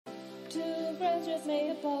friends just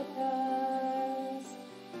made a podcast.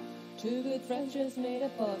 Two good friends just made a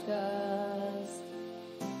podcast.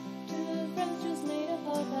 Two good friends just made a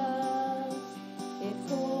podcast.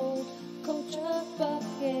 It's called Culture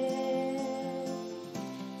Bucket.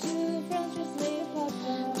 Two friends just made a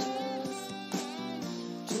podcast.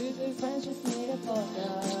 Two good friends just made a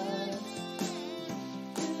podcast.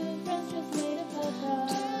 Two good friends just made a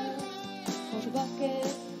podcast. Culture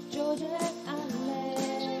Bucket, Georgia and Alex.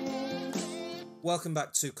 Welcome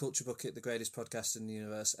back to Culture Bucket, the greatest podcast in the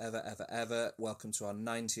universe ever, ever, ever. Welcome to our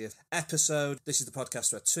 90th episode. This is the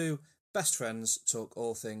podcast where two best friends talk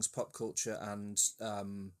all things pop culture and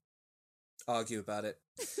argue about it.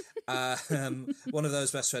 One of those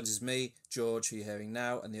best friends is me, George, who you're hearing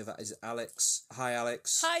now, and the other is Alex. Hi,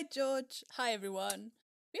 Alex. Hi, George. Hi, everyone.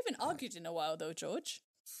 We haven't argued in a while, though, George.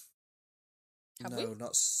 Have we? No,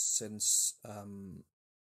 not since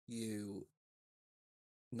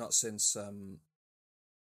Not since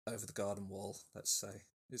Over the Garden Wall, let's say,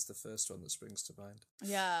 is the first one that springs to mind.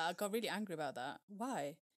 Yeah, I got really angry about that.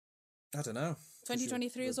 Why? I don't know.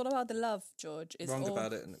 2023 is all about the love, George. It's wrong all...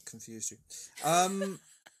 about it and it confused you.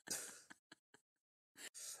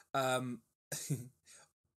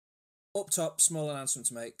 Up top, small announcement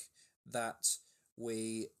to make that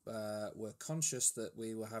we were conscious that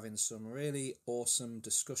we were having some really awesome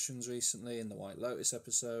discussions recently in the White Lotus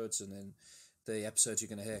episodes and in the episodes you're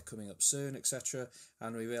going to hear coming up soon, etc.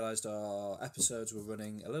 And we realised our episodes were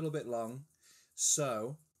running a little bit long.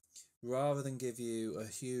 So, rather than give you a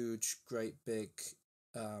huge, great big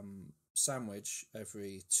sandwich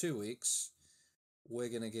every 2 weeks, we're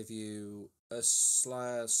going to give you a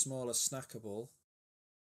smaller snackable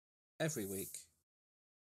every week.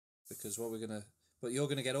 Because but you're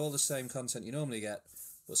going to get all the same content you normally get,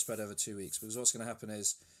 but spread over 2 weeks. Because what's going to happen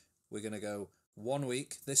is we're going to go 1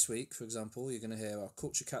 week. This week, for example, you're going to hear our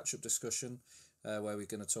Culture Catch-Up discussion, where we're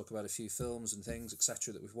going to talk about a few films and things,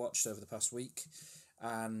 etc., that we've watched over the past week.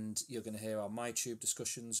 And you're going to hear our MyTube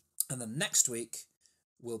discussions. And then next week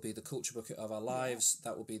will be the Culture Bucket of our lives.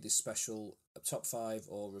 Yeah. That will be the special top 5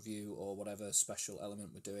 or review or whatever special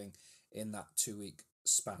element we're doing in that 2 week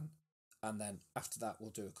span. And then after that,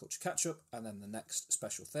 we'll do a Culture Catch-Up, and then the next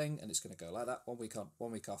special thing, and it's going to go like that. 1 week on,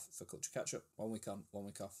 1 week off for Culture Catch-Up, 1 week on, 1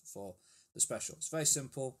 week off for the special. It's very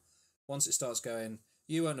simple. Once it starts going,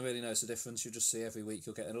 you won't really notice the difference. You'll just see every week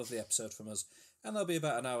you'll get a lovely episode from us, and they'll be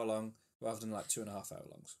about an hour long rather than like 2.5 hour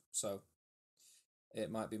longs. So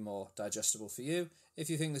it might be more digestible for you.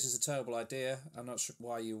 If you think this is a terrible idea, I'm not sure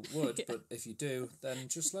why you would, yeah. But if you do, then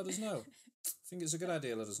just let us know. If you think it's a good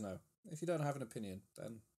idea, let us know. If you don't have an opinion,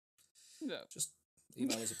 then no. Just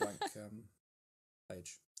email us a blank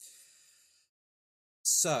page.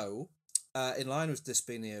 So, in line with this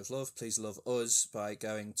being the Year of Love, please love us by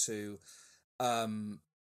going to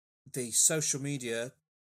the social media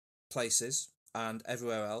places and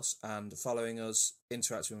everywhere else and following us,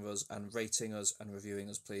 interacting with us and rating us and reviewing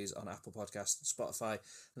us, please, on Apple Podcasts, Spotify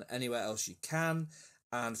and anywhere else you can.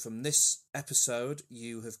 And from this episode,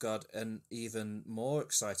 you have got an even more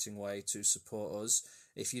exciting way to support us,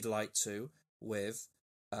 if you'd like to, with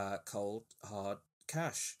cold, hard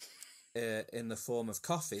cash in the form of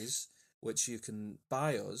coffees, which you can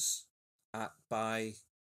buy us at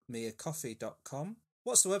buymeacoffee.com.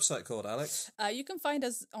 What's the website called, Alex? You can find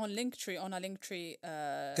us on Linktree, on our Linktree.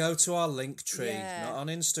 Go to our Linktree, yeah. Not on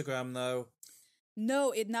Instagram, though.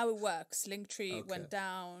 No, now it works. Linktree went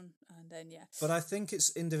down, and then, yeah. But I think it's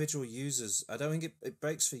individual users. I don't think it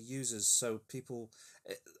breaks for users, so people...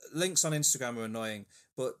 links on Instagram are annoying,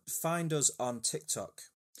 but find us on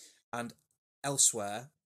TikTok and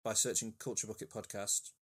elsewhere by searching Culture Bucket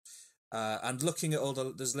Podcast. And looking at all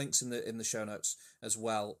there's links in the show notes as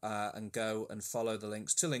well, and go and follow the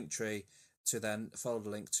links to Linktree to then follow the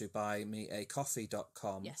link to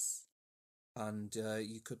buymeacoffee.com. Yes. And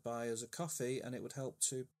you could buy us a coffee, and it would help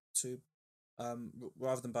to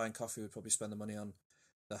rather than buying coffee, we'd probably spend the money on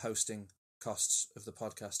the hosting costs of the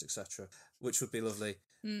podcast, etc., which would be lovely.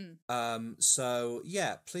 So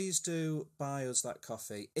yeah, please do buy us that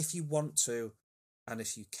coffee if you want to and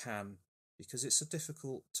if you can, because it's a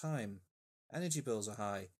difficult time. Energy bills are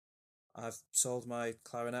high. I've sold my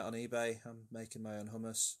clarinet on eBay. I'm making my own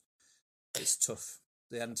hummus. It's tough.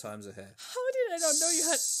 The end times are here. How did I not know you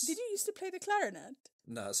had... Did you used to play the clarinet?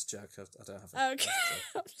 No, it's a joke. I don't have Okay.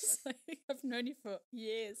 I'm just like, I've known you for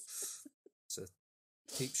years. It's a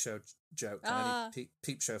peep show joke. And any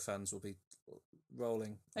peep show fans will be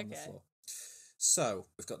rolling on the floor. So,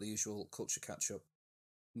 we've got the usual Culture Catch-Up,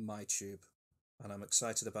 MyTube. And I'm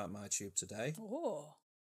excited about MyTube today. Oh,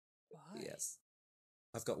 why? Yes.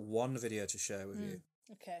 I've got one video to share with you.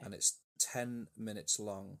 Okay. And it's 10 minutes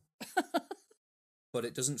long. but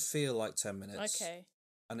it doesn't feel like 10 minutes. Okay.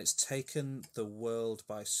 And it's taken the world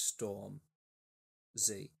by storm,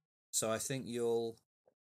 Z. So I think you'll...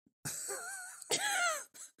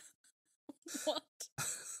 What?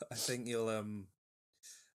 I think you'll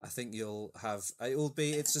have...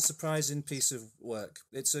 It's a surprising piece of work.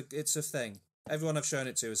 It's a thing. Everyone I've shown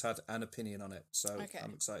it to has had an opinion on it, so Okay.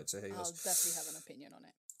 I'm excited to hear yours. I'll definitely have an opinion on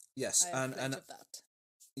it. Yes, I have and plenty of that.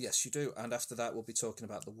 yes, you do. And after that, we'll be talking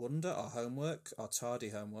about The Wonder, our homework, our tardy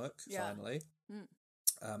homework, finally.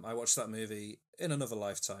 I watched that movie in another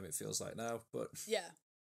lifetime, it feels like now, but... Yeah,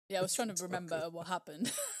 I was trying to remember what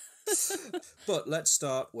happened. But let's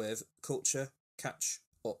start with Culture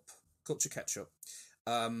Catch-Up. Culture Catch-Up.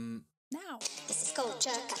 Now. This is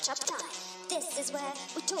Culture Catch-Up time. This is where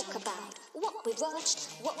we talk about what we've watched,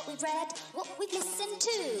 what we've read, what we've listened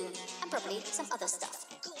to, and probably some other stuff.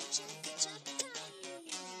 Culture Catch-Up time.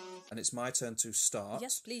 And it's my turn to start.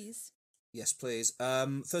 Yes, please. Yes, please.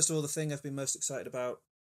 First of all, the thing I've been most excited about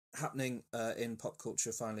happening in pop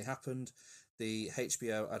culture finally happened. The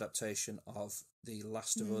HBO adaptation of The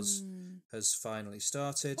Last of Us has finally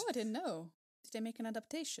started. Oh, I didn't know. Did they make an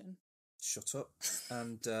adaptation? Shut up.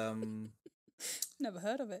 And Never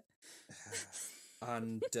heard of it.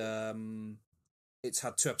 and it's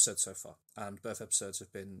had 2 episodes so far, and both episodes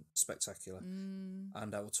have been spectacular.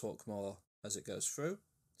 And I will talk more as it goes through.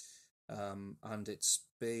 And it's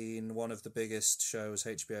been one of the biggest shows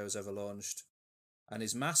HBO has ever launched, and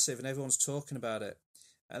is massive, and everyone's talking about it.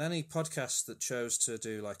 And any podcast that chose to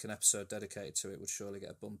do like an episode dedicated to it would surely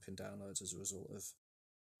get a bump in downloads as a result of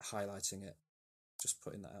highlighting it. Just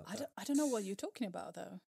putting that out there. I don't know what you're talking about,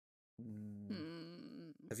 though.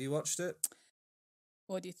 Have you watched it?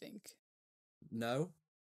 What do you think? No?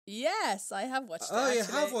 Yes, I have watched it. Oh, you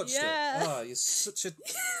actually. have watched it? Oh, you're such a...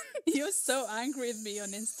 You're so angry with me on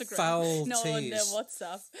Instagram. Foul no, on tease.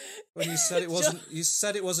 WhatsApp. When you said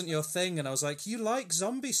it wasn't your thing, and I was like, you like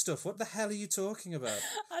zombie stuff. What the hell are you talking about?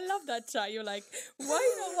 I love that chat. You're like, why are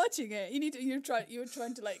you not watching it? You were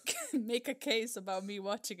trying to like make a case about me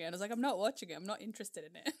watching it. And I was like, I'm not watching it. I'm not interested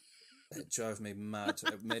in it. It drove me mad.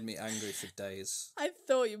 It made me angry for days. I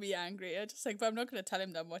thought you'd be angry. I just like, but I'm not going to tell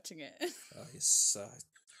him that I'm watching it. Oh, you're so...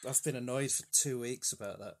 I've been annoyed for 2 weeks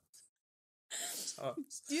about that.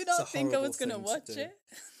 Do you not think I was going to watch it?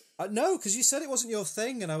 No, because you said it wasn't your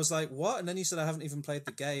thing, and I was like, what? And then you said I haven't even played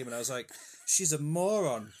the game, and I was like, she's a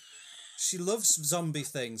moron. She loves zombie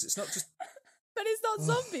things. It's not just... But it's not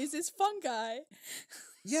zombies, it's fungi.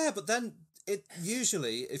 Yeah, but then it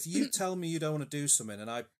usually, if you tell me you don't want to do something and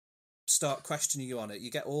I start questioning you on it, you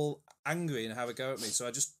get all angry and have a go at me. So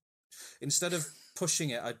I just, instead of pushing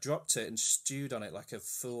it, I dropped it and stewed on it like a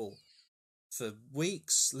fool for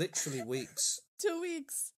weeks, literally weeks. 2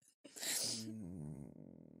 weeks.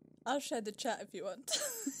 I'll share the chat if you want.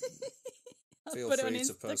 Feel put free it on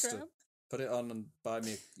to post it. Instagram. Put it on and buy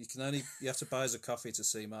me. You have to buy us a coffee to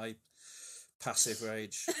see my passive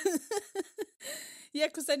rage. Yeah,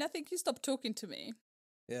 because then I think you stopped talking to me.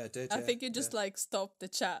 Yeah, I did. I think you just like stopped the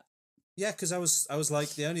chat. Yeah, because I was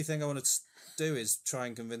like, the only thing I want to do is try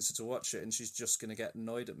and convince her to watch it, and she's just going to get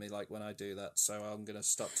annoyed at me like when I do that. So I'm going to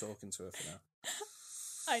stop talking to her for now.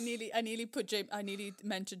 I nearly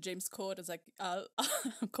mentioned James Corden's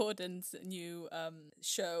Corden's new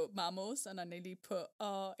show Mammals, and I nearly put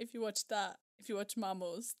if you watch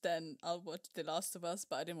Mammals, then I'll watch The Last of Us,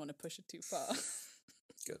 but I didn't want to push it too far.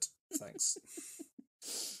 Good, thanks.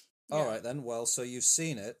 All right then. Well, so you've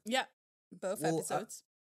seen it. Yeah, both episodes.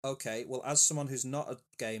 Okay. Well, as someone who's not a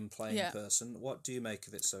game playing person, what do you make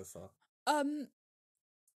of it so far? Well,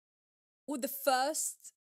 the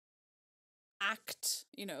first act,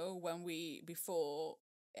 before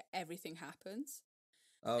everything happens,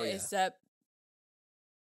 is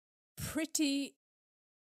pretty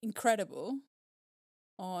incredible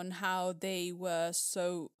on how they were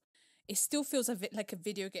so... It still feels a bit like a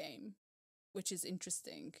video game, which is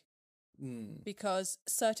interesting. Because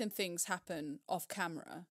certain things happen off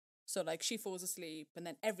camera. So like she falls asleep and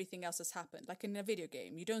then everything else has happened. Like in a video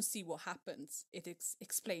game, you don't see what happens. It's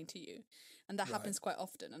explained to you. And that happens quite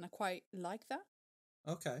often. And I quite like that.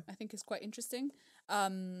 Okay. I think it's quite interesting.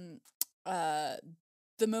 The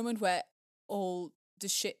moment where all the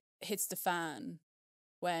shit hits the fan,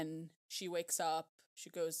 when she wakes up,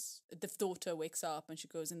 the daughter wakes up and she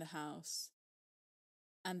goes in the house.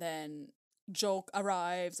 And then Joel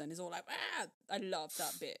arrives and is all like, ah! I love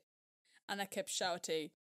that bit. And I kept shouting,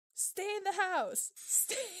 stay in the house,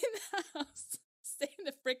 stay in the house, stay in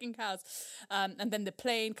the freaking house. And then the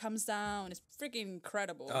plane comes down. It's freaking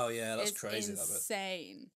incredible. Oh yeah, that's it's crazy.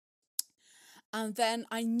 Insane. And then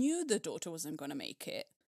I knew the daughter wasn't going to make it.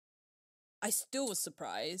 I still was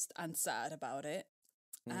surprised and sad about it.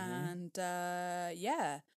 And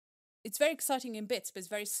it's very exciting in bits, but it's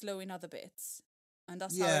very slow in other bits. And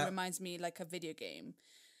that's how it reminds me like a video game.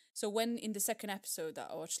 So when in the second episode that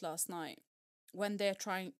I watched last night, when they're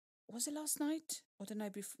trying, was it last night or the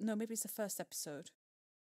night before? No, maybe it's the first episode.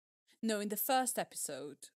 No, in the first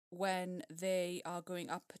episode, when they are going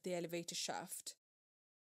up the elevator shaft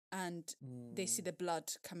and they see the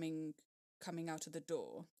blood coming out of the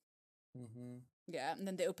door. Mm-hmm. Yeah, and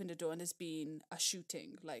then they open the door and there's been a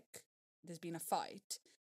shooting, like there's been a fight.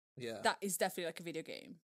 Yeah. That is definitely like a video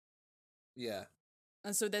game. Yeah.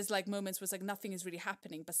 And so there's like moments where it's like nothing is really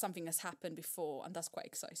happening, but something has happened before, and that's quite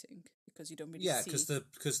exciting because you don't really see. because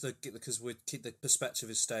the perspective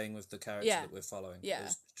is staying with the character that we're following. Yeah.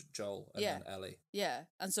 Joel and then Ellie. Yeah,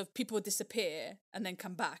 and so people disappear and then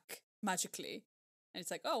come back magically, and it's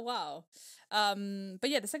like, oh wow. But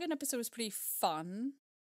yeah, the second episode was pretty fun.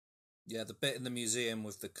 Yeah, the bit in the museum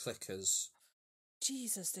with the clickers.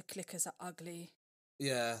 Jesus, the clickers are ugly.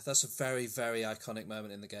 Yeah, that's a very, very iconic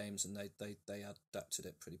moment in the games, and they adapted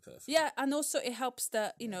it pretty perfectly. Yeah, and also it helps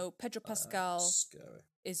that, Pedro Pascal Scary.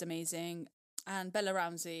 is amazing, and Bella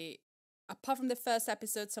Ramsey, apart from the first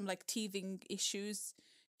episode, some like teething issues,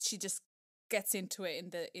 she just gets into it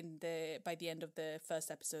in the by the end of the first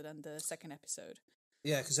episode and the second episode.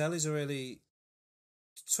 Yeah, because Ellie's a really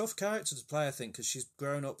tough character to play, I think, because she's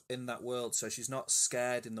grown up in that world, so she's not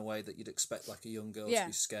scared in the way that you'd expect like a young girl to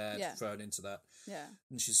be scared, thrown into that. Yeah,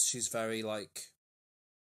 and she's very like,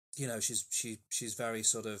 she's very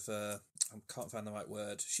sort of I can't find the right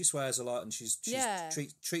word. She swears a lot, and she's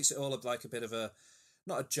treats it all like a bit of a,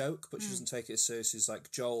 not a joke, but she doesn't take it as seriously as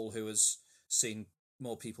like Joel, who has seen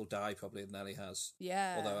more people die probably than Ellie has.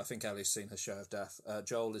 Yeah. Although I think Ellie's seen her share of death.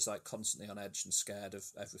 Joel is like constantly on edge and scared of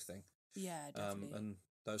everything. Yeah, definitely. And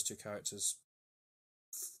those two characters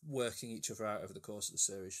working each other out over the course of the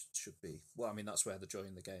series should be, well, I mean, that's where the joy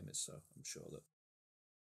in the game is, so I'm sure that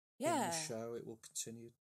in the show it will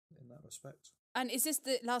continue in that respect. And is this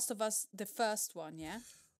the Last of Us, the first one, yeah?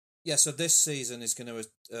 Yeah, so this season is going to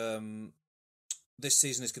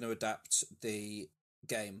adapt the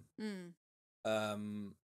game.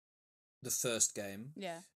 The first game.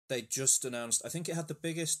 Yeah. They just announced, I think it had the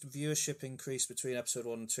biggest viewership increase between episode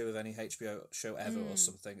 1 and 2 of any HBO show ever or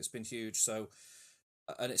something. It's been huge. So,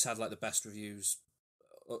 and it's had like the best reviews.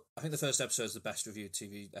 I think the first episode is the best reviewed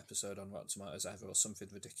TV episode on Rotten Tomatoes ever, or something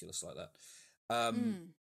ridiculous like that.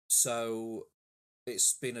 So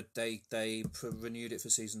it's been they renewed it for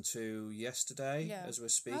season 2 yesterday as we're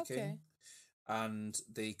speaking. Okay. And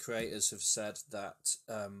the creators have said that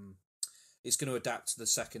it's going to adapt to the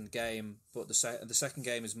second game, but the second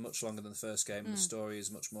game is much longer than the first game, and the story is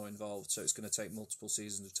much more involved, so it's going to take multiple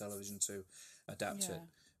seasons of television to adapt it,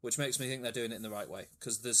 which makes me think they're doing it in the right way,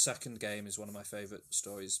 because the second game is one of my favourite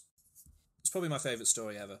stories. It's probably my favourite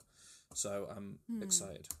story ever, so I'm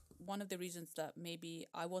excited. One of the reasons that maybe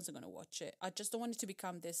I wasn't going to watch it, I just don't want it to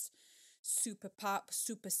become this super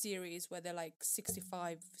series where they're like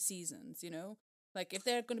 65 seasons, Like if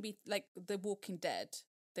they're going to be like The Walking Dead,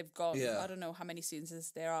 they've got I don't know how many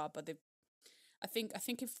seasons there are, but I think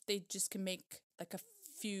if they just can make like a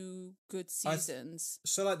few good seasons.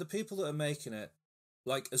 So like the people that are making it,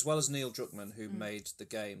 like as well as Neil Druckmann, who made the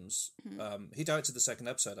games, he directed the second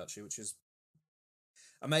episode actually, which is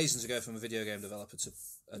amazing to go from a video game developer to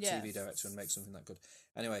a TV director and make something that good.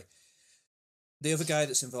 Anyway, the other guy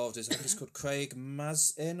that's involved is, I think it's called Craig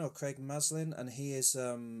Mazin, and he is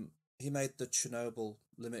he made the Chernobyl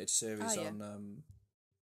limited series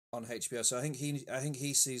on HBO. So I think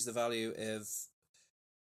he sees the value of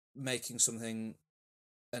making something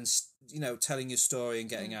and telling your story and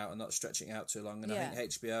getting out and not stretching it out too long. And I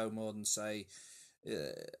think HBO, more than say,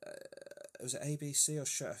 was it ABC or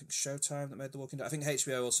I think Showtime that made The Walking Dead? I think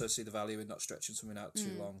HBO also see the value in not stretching something out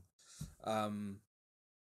too long.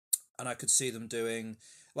 And I could see them doing,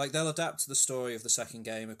 like, they'll adapt the story of the second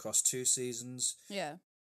game across 2 seasons. Yeah.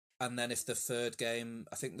 And then if the third game,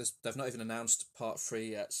 I think they've not even announced part 3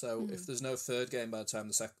 yet. So if there's no third game by the time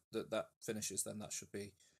that finishes, then that should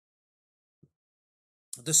be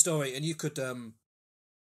the story. And you could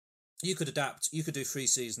adapt. You could do 3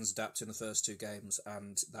 seasons adapting the first 2 games,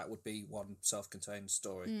 and that would be one self-contained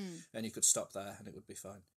story. And you could stop there, and it would be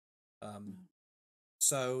fine.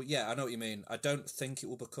 So yeah, I know what you mean. I don't think it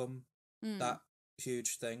will become that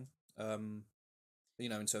huge thing.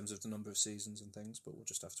 In terms of the number of seasons and things, but we'll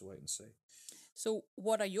just have to wait and see. So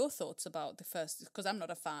what are your thoughts about the first, because I'm not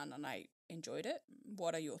a fan and I enjoyed it.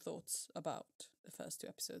 What are your thoughts about the first 2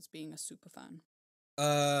 episodes, being a super fan?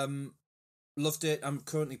 Loved it. I'm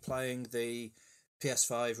currently playing the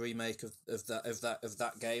PS5 remake of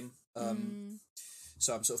that game.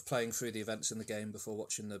 So I'm sort of playing through the events in the game before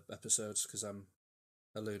watching the episodes because I'm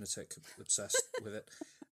a lunatic obsessed with it.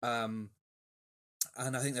 And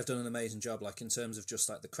I think they've done an amazing job, like in terms of just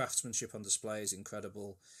like the craftsmanship on display is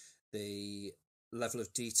incredible. The level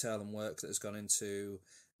of detail and work that has gone into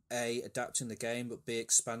A, adapting the game, but B,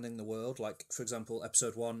 expanding the world. Like, for example,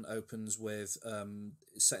 episode 1 opens with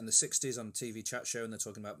set in the 60s on a TV chat show, and they're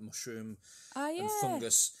talking about mushroom and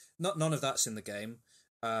fungus. None of that's in the game,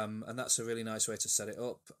 and that's a really nice way to set it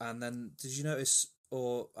up. And then, did you notice,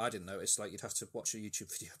 or I didn't notice, like you'd have to watch a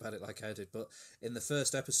YouTube video about it like I did, but in the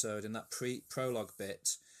first episode, in that prologue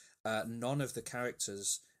bit, none of the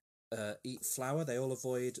characters eat flour. They all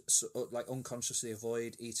avoid, like unconsciously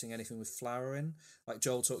avoid eating anything with flour in. Like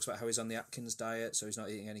Joel talks about how he's on the Atkins diet, so he's not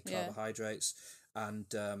eating any carbohydrates. And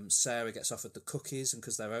Sarah gets offered the cookies, and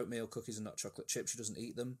because they're oatmeal cookies and not chocolate chips, she doesn't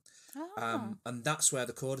eat them. And that's where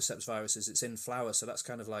the cordyceps virus is. It's in flour, so that's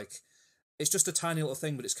kind of like, it's just a tiny little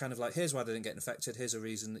thing, but it's kind of like, here's why they didn't get infected. Here's a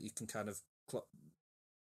reason that you can kind of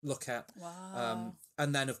look at. Wow.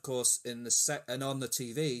 And then, of course, in the and on the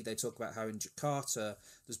TV, they talk about how in Jakarta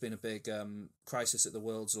there's been a big crisis at the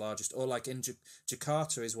world's largest, or like in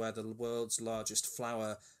Jakarta is where the world's largest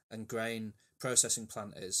flour and grain processing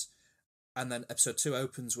plant is. And then episode 2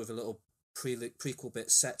 opens with a little prequel bit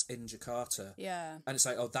set in Jakarta. Yeah. And it's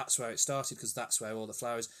like, oh, that's where it started because that's where all the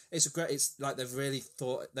flour is. It's like they've really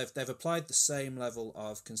thought, they've applied the same level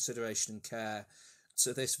of consideration and care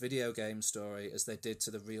to this video game story as they did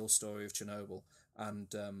to the real story of Chernobyl. And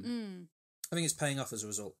I think it's paying off as a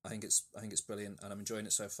result. I think it's brilliant, and I'm enjoying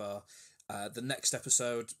it so far. The next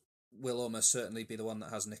episode will almost certainly be the one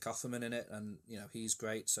that has Nick Offerman in it, and you know he's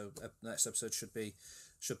great. So the next episode should be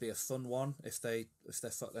a fun one. If they're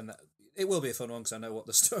then it will be a fun one because I know what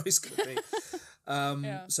the story's going to be.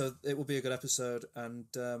 So it will be a good episode, and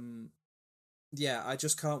I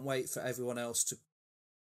just can't wait for everyone else to.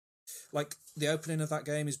 Like, the opening of that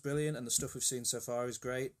game is brilliant, and the stuff we've seen so far is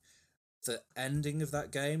great. The ending of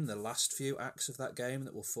that game, the last few acts of that game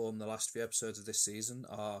that will form the last few episodes of this season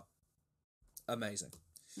are amazing.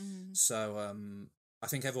 So I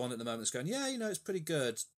think everyone at the moment is going, yeah, you know, it's pretty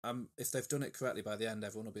good. If they've done it correctly by the end,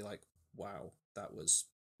 everyone will be like, wow, that was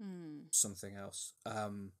something else.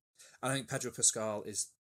 And I think Pedro Pascal is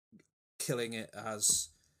killing it as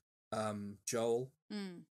Joel.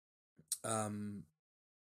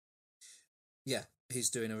 Yeah,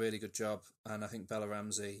 he's doing a really good job, and I think Bella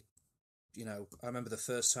Ramsey, you know, I remember the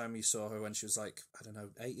first time you saw her when she was like, I don't know,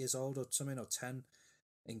 8 years old or something, or 10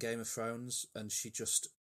 in Game of Thrones, and she just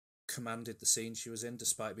commanded the scene she was in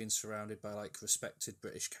despite being surrounded by like respected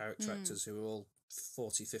British character actors who were all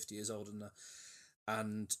 40, 50 years older than her.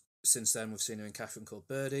 And since then we've seen her in Catherine Called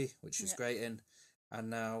Birdie, which she's great in,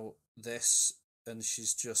 and now this, and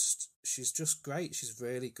she's just great. She's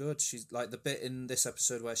really good. She's like the bit in this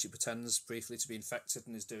episode where she pretends briefly to be infected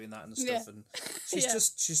and is doing that and stuff, and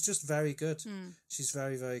she's just very good. She's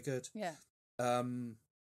very, very good. And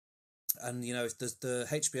you know, the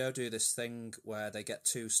HBO do this thing where they get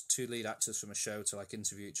two lead actors from a show to like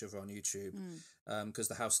interview each other on YouTube, because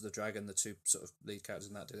the House of the Dragon, the two sort of lead characters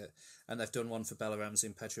in that did it, and they've done one for Bella Ramsey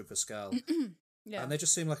and Pedro Pascal. And they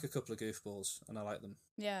just seem like a couple of goofballs, and I like them.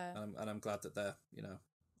 And I'm glad that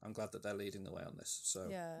they're leading the way on this. So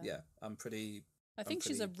I think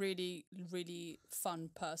she's a really, really fun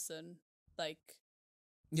person. Like,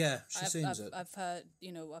 she seems it. I've heard,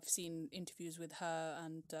 you know, I've seen interviews with her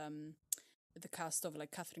and the cast of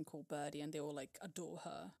like Catherine Called Birdie, and they all like adore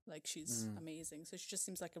her. Like, she's amazing. So she just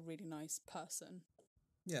seems like a really nice person.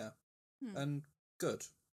 And good.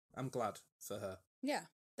 I'm glad for her. Yeah,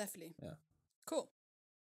 definitely. Yeah.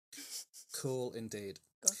 Cool Indeed.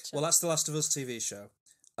 Gotcha. Well, that's the Last of Us TV show.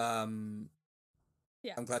 I'm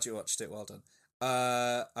glad you watched it. Well done.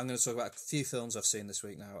 I'm going to talk about a few films I've seen this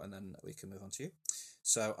week now, and then we can move on to you.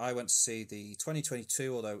 So I went to see the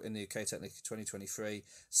 2022, although in the UK technically 2023,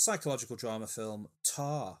 psychological drama film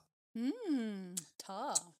Tar.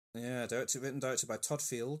 Tar. Yeah, written and directed by Todd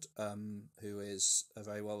Field, who is a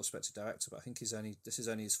very well respected director, but I think this is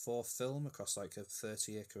only his 4th film across like a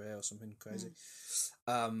 30-year career or something crazy.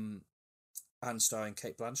 And starring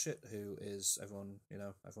Cate Blanchett, who is everyone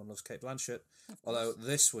loves Cate Blanchett. Although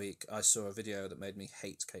this week I saw a video that made me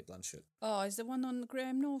hate Cate Blanchett. Oh, is the one on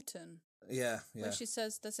Graham Norton? Yeah. Where she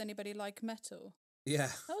says, "Does anybody like metal?"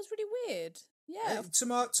 Yeah. That was really weird. Yeah.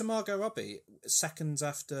 To Margot Robbie, seconds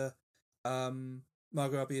after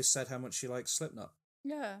Margot Robbie has said how much she likes Slipknot.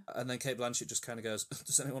 Yeah. And then Cate Blanchett just kind of goes,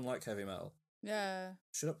 "Does anyone like heavy metal?" Yeah.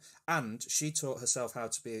 Shut up. And she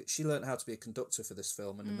she learned how to be a conductor for this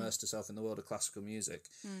film and immersed herself in the world of classical music.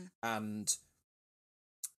 And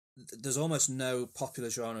there's almost no popular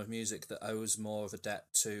genre of music that owes more of a debt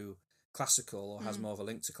to classical or has more of a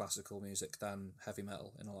link to classical music than heavy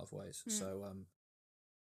metal in a lot of ways. So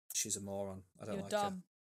she's a moron. I don't You're like dumb.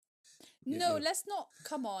 No, let's not.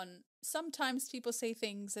 Come on. Sometimes people say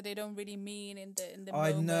things that they don't really mean in the I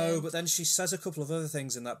moment. know, but then she says a couple of other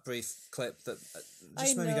things in that brief clip that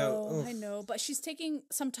just made me go, "Ugh." I know, but she's taking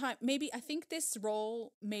some time. Maybe I think this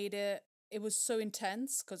role made it. It was so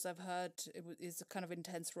intense because I've heard it's a kind of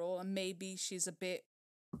intense role, and maybe she's a bit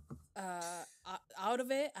out of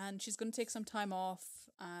it, and she's going to take some time off.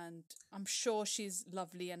 And I'm sure she's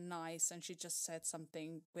lovely and nice, and she just said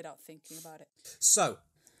something without thinking about it. So,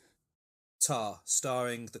 Tar,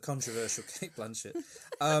 starring the controversial Kate Blanchett,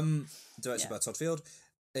 directed by Todd Field.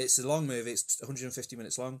 It's a long movie. It's 150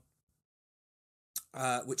 minutes long,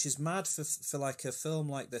 which is mad for like a film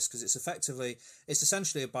like this, because it's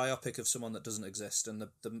essentially a biopic of someone that doesn't exist. And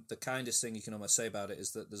the kindest thing you can almost say about it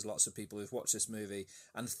is that there's lots of people who've watched this movie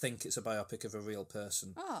and think it's a biopic of a real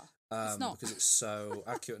person. It's not. Because it's so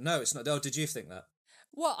accurate. No, it's not. Oh, did you think that?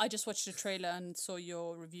 Well, I just watched the trailer and saw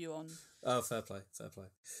your review on. Oh, fair play.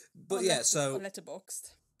 But yeah, so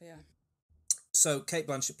Letterboxd. Yeah. So Kate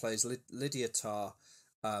Blanchett plays Lydia Tarr,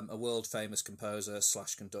 a world famous composer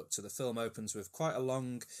 / conductor. The film opens with quite a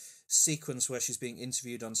long sequence where she's being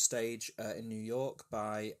interviewed on stage in New York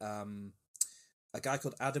by a guy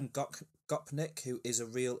called Adam Gopnik, who is a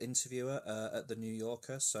real interviewer at the New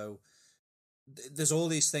Yorker. So there's all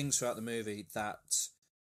these things throughout the movie that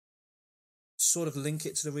sort of link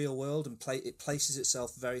it to the real world, and it places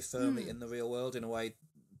itself very firmly in the real world in a way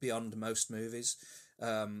beyond most movies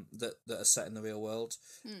that are set in the real world.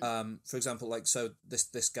 For example, like, so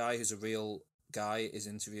this guy who's a real guy is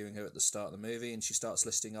interviewing her at the start of the movie, and she starts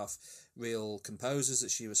listing off real composers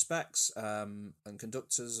that she respects and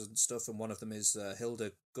conductors and stuff, and one of them is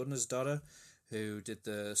Hilda Gunnarsdottir, who did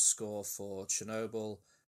the score for Chernobyl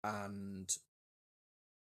and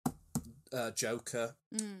Joker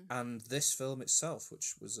and this film itself,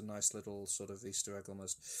 which was a nice little sort of Easter egg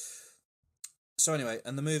almost. So anyway,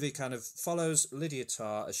 and the movie kind of follows Lydia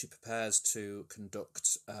Tarr as she prepares to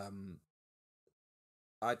conduct I'm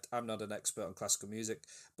not an expert on classical music,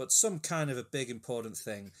 but some kind of a big important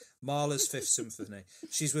thing, Mahler's Fifth Symphony.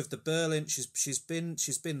 She's with the Berlin. She's been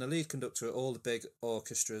the lead conductor at all the big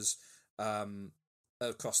orchestras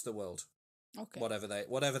across the world. Okay.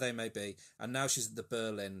 Whatever they may be, and now she's at the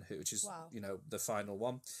Berlin, which is the final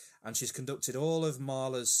one, and she's conducted all of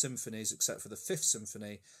Mahler's symphonies except for the Fifth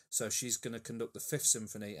Symphony. So she's going to conduct the Fifth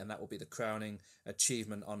Symphony, and that will be the crowning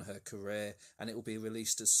achievement on her career, and it will be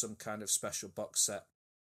released as some kind of special box set.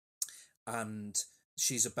 And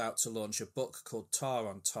she's about to launch a book called Tar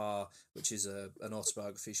on Tar, which is an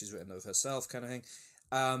autobiography she's written of herself, kind of thing.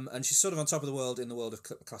 And she's sort of on top of the world in the world of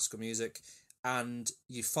classical music. And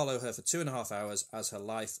you follow her for 2.5 hours as her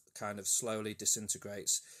life kind of slowly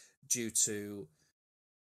disintegrates due to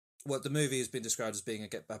what the movie has been described as being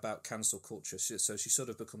about cancel culture. So she sort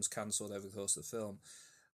of becomes cancelled over the course of the film.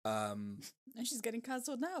 And she's getting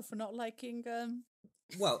cancelled now for not liking...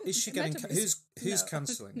 Well, is she getting... Who's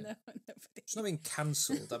cancelling her? No, nobody. She's not being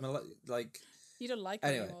cancelled. I mean, like... You don't like her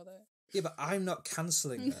anymore, though. Yeah, but I'm not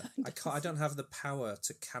cancelling her. I don't have the power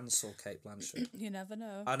to cancel Kate Blanchett. You never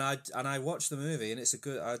know. And I watched the movie, and it's a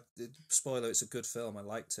good. Spoiler: it's a good film. I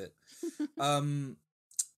liked it. And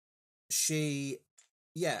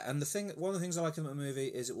one of the things I like in the movie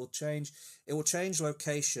is it will change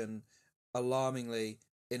location alarmingly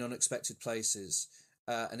in unexpected places.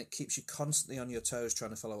 And it keeps you constantly on your toes trying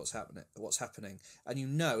to follow what's happening.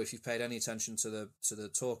 And if you've paid any attention to the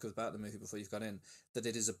talk about the movie before you've gone in, that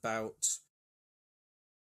it is about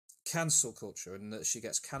cancel culture and that she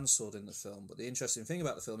gets cancelled in the film. But the interesting thing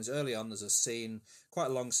about the film is early on there's a scene, quite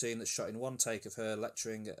a long scene, that's shot in one take of her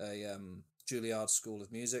lecturing at a Juilliard School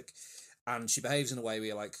of Music, and she behaves in a way where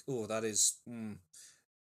you're like, oh, that is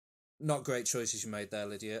not great choices you made there,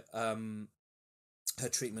 Lydia. Her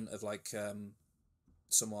treatment of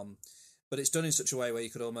someone, but it's done in such a way where you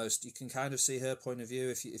can kind of see her point of view.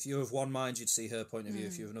 If you're of one mind, you'd see her point of view.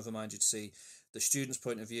 If you're of another mind, you'd see the student's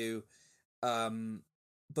point of view.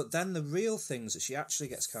 But then the real things that she actually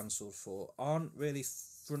gets cancelled for aren't really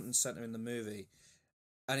front and centre in the movie,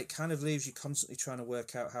 and it kind of leaves you constantly trying to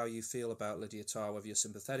work out how you feel about Lydia Tarr, whether you're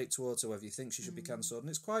sympathetic towards her, whether you think she should be cancelled. And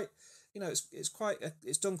it's quite,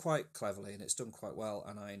 it's done quite cleverly and it's done quite well,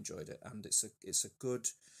 and I enjoyed it. And it's a good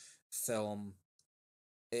film.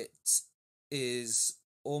 It is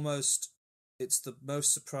it's the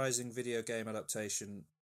most surprising video game adaptation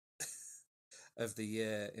of the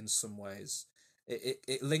year in some ways.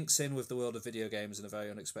 It links in with the world of video games in a very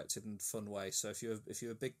unexpected and fun way. So if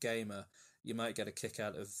you're a big gamer, you might get a kick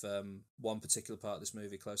out of one particular part of this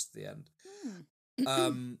movie close to the end.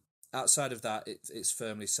 Outside of that, it's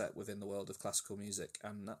firmly set within the world of classical music,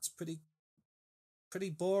 and that's pretty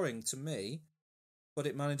boring to me, but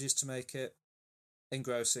it manages to make it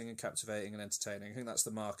engrossing and captivating and entertaining. I think that's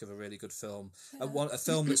the mark of a really good film. Yeah. A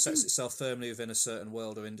film that sets itself firmly within a certain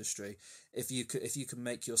world or industry. If you can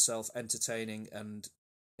make yourself entertaining and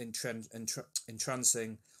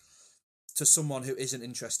entrancing to someone who isn't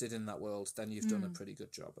interested in that world, then you've done a pretty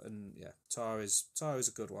good job. And yeah, Tar is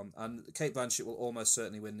a good one. And Cate Blanchett will almost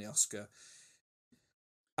certainly win the Oscar.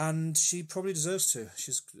 And she probably deserves to.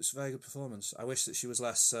 It's a very good performance. I wish that she was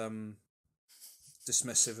less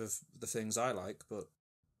dismissive of the things I like, but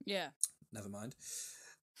yeah, never mind.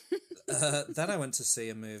 Then I went to see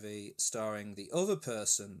a movie starring the other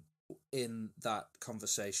person in that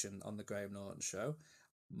conversation on the Graham Norton show,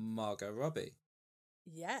 Margot Robbie.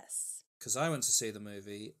 Yes. Because I went to see the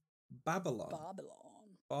movie Babylon.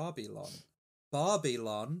 Babylon.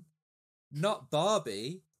 Not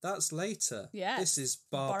Barbie. That's later. Yeah. This is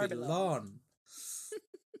Babylon.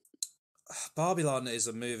 Babylon is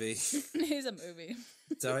a movie. It is a movie.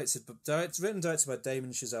 written and directed by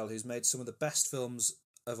Damien Chazelle, who's made some of the best films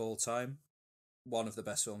of all time. One of the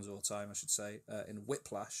best films of all time, I should say, in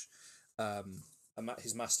Whiplash,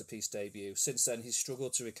 his masterpiece debut. Since then, he's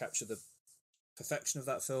struggled to recapture the perfection of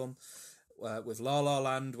that film with La La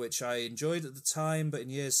Land, which I enjoyed at the time, but in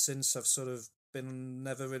years since, I've sort of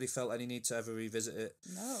never really felt any need to ever revisit it.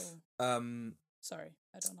 No. Sorry,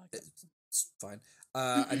 I don't like it. It's fine.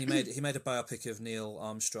 And he made a biopic of Neil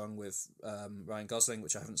Armstrong with Ryan Gosling,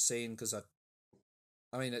 which I haven't seen because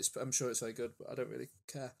I'm sure it's very good, but I don't really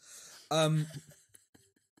care.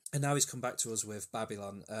 And now he's come back to us with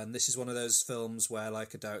Babylon, and this is one of those films where,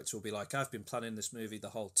 like, a director will be like, "I've been planning this movie the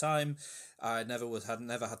whole time. I never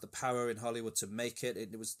had the power in Hollywood to make it.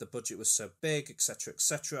 The budget was so big, etc.,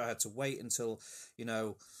 etc. I had to wait until,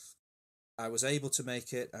 I was able to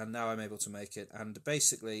make it, and now I'm able to make it." And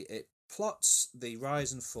basically, it plots the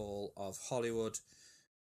rise and fall of Hollywood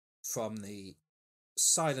from the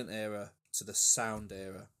silent era to the sound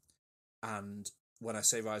era. And when I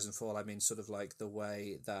say rise and fall, I mean sort of like the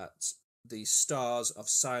way that the stars of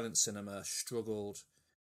silent cinema struggled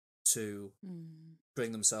to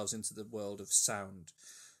bring themselves into the world of sound.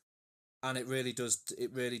 And it really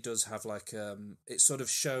does have like, it sort of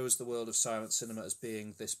shows the world of silent cinema as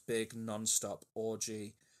being this big non-stop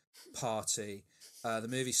orgy party. The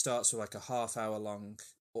movie starts with like a half-hour long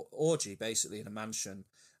orgy, basically, in a mansion,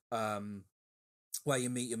 where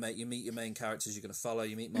you meet your main characters you're going to follow.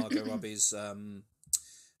 You meet Margot Robbie's,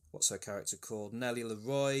 what's her character called? Nellie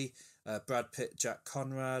Leroy, Brad Pitt, Jack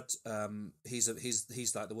Conrad. He's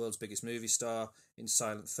like the world's biggest movie star in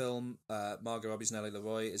silent film. Margot Robbie's Nellie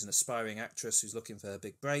Leroy is an aspiring actress who's looking for her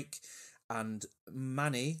big break, and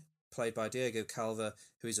Manny, played by Diego Calva,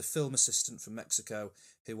 who is a film assistant from Mexico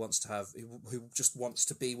who just wants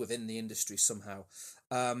to be within the industry somehow.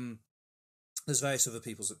 There's various other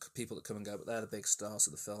people that come and go, but they're the big stars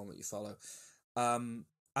of the film that you follow. And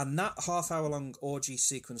that half-hour long orgy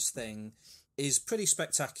sequence thing is pretty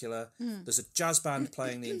spectacular. There's a jazz band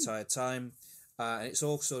playing the entire time, and it's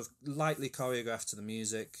all sort of lightly choreographed to the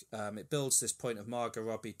music. It builds this point of Margot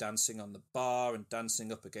Robbie dancing on the bar and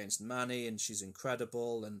dancing up against Manny, and she's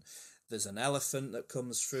incredible. And there's an elephant that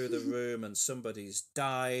comes through the room, and somebody's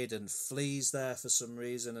died and flees there for some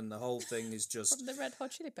reason, and the whole thing is just... From the Red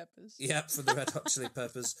Hot Chili Peppers. Yep, from the Red Hot Chili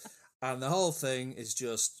Peppers. And the whole thing is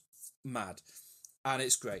just mad. And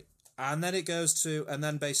it's great. And then it goes to... And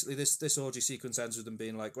then basically this orgy sequence ends with them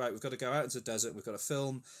being like, right, we've got to go out into the desert, we've got to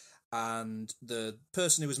film, and the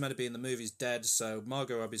person who was meant to be in the movie is dead, so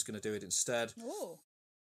Margot Robbie's going to do it instead. Oh.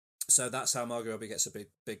 So that's how Margot Robbie gets a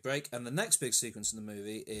big break. And the next big sequence in the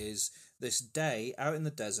movie is this day out in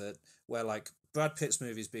the desert where, like, Brad Pitt's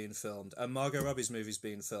movie's being filmed and Margot Robbie's movie's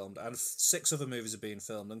being filmed and 6 other movies are being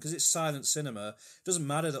filmed. And because it's silent cinema, it doesn't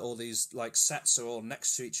matter that all these, like, sets are all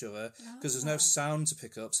next to each other because there's no sound to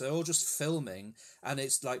pick up. So they're all just filming, and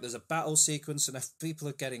it's like there's a battle sequence, and if people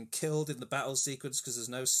are getting killed in the battle sequence because there's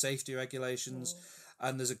no safety regulations.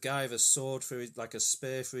 And there's a guy with a sword a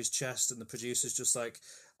spear through his chest, and the producer's just like,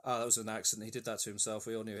 "Oh, that was an accident. He did that to himself.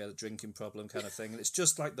 We all knew he had a drinking problem," kind of thing. And it's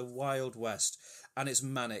just like the Wild West, and it's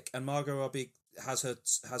manic. And Margot Robbie has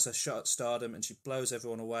her shot at stardom, and she blows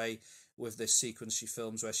everyone away with this sequence she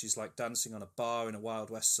films where she's like dancing on a bar in a Wild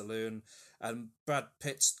West saloon, and Brad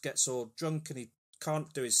Pitt gets all drunk and he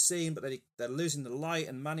can't do his scene, but then they're losing the light,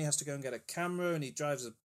 and Manny has to go and get a camera, and he drives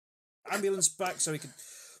an ambulance back so he can.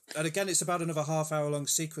 And again, it's about another half-hour long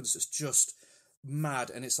sequence that's just mad,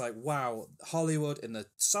 and it's like, wow, Hollywood in the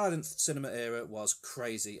silent cinema era was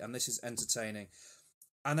crazy, and this is entertaining.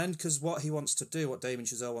 And then, because what he wants to do, what Damien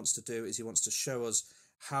Chazelle wants to do, is he wants to show us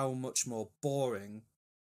how much more boring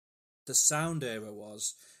the sound era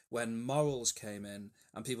was when morals came in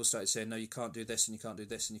and people started saying, no, you can't do this and you can't do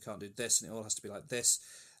this and you can't do this and it all has to be like this.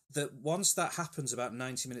 That once that happens about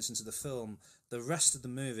 90 minutes into the film, the rest of the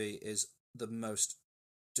movie is the most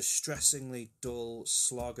distressingly dull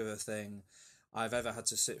slog of a thing I've ever had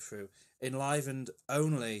to sit through, enlivened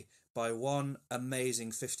only by one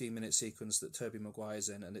amazing 15-minute sequence that Tobey Maguire's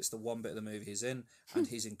in, and it's the one bit of the movie he's in, and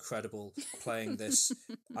he's incredible playing this.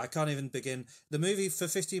 I can't even begin. The movie, for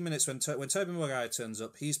 15 minutes, when Tobey Maguire turns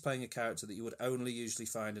up, he's playing a character that you would only usually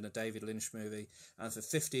find in a David Lynch movie, and for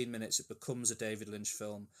 15 minutes it becomes a David Lynch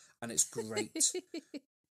film, and it's great.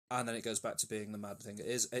 And then it goes back to being the mad thing it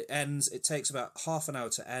is. It ends, it takes about half an hour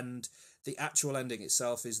to end. The actual ending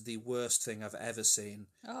itself is the worst thing I've ever seen.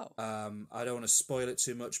 Oh. I don't want to spoil it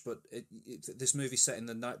too much, but this movie set in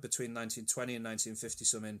the night between 1920 and 1950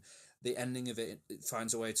 something. The ending of it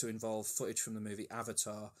finds a way to involve footage from the movie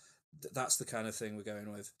Avatar. That's the kind of thing we're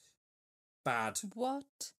going with. Bad. What?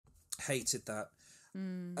 Hated that.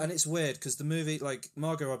 And it's weird because the movie, like,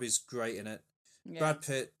 Margot Robbie's great in it. Yeah. Brad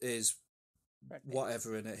Pitt is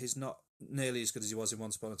whatever in it. He's not nearly as good as he was in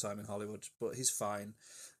Once Upon a Time in Hollywood, but he's fine.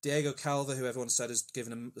 Diego Calva, who everyone said has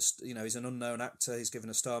given him, you know, he's an unknown actor. He's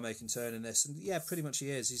given a star-making turn in this, and yeah, pretty much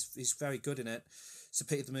he is. He's very good in it. It's a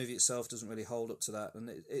pity the movie itself doesn't really hold up to that,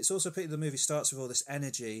 and it's also a pity the movie starts with all this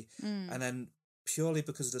energy, and then purely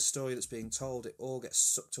because of the story that's being told, it all gets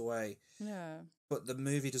sucked away. Yeah. But the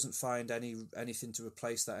movie doesn't find anything to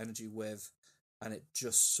replace that energy with, and it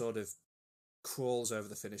just sort of crawls over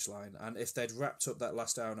the finish line. And if they'd wrapped up that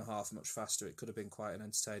last hour and a half much faster, it could have been quite an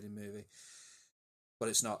entertaining movie. But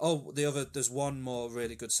it's not. Oh, there's one more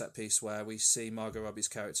really good set piece where we see Margot Robbie's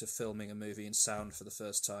character filming a movie in sound for the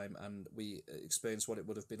first time, and we experience what it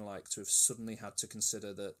would have been like to have suddenly had to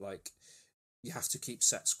consider that, like, you have to keep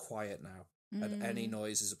sets quiet now, and any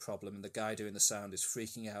noise is a problem, and the guy doing the sound is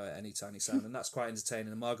freaking out at any tiny sound, and that's quite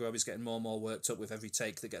entertaining. And Margot Robbie's getting more and more worked up with every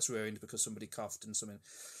take that gets ruined because somebody coughed and something.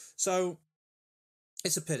 So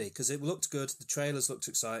it's a pity because it looked good. The trailers looked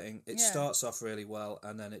exciting. It starts off really well,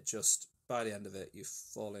 and then it just, by the end of it, you're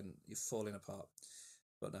falling apart.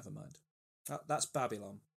 But never mind. That's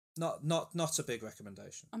Babylon. Not a big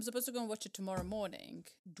recommendation. I'm supposed to go and watch it tomorrow morning.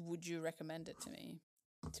 Would you recommend it to me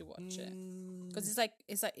to watch it? Because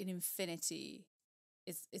it's like an infinity.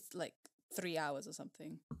 It's like 3 hours or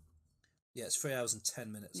something. Yeah, it's 3 hours and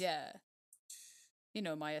 10 minutes. Yeah. You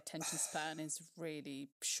know, my attention span is really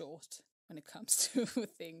short when it comes to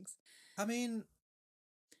things. I mean,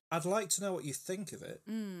 I'd like to know what you think of it.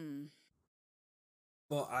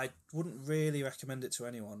 But I wouldn't really recommend it to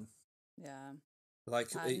anyone. Yeah. Like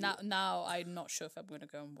now I'm not sure if I'm going to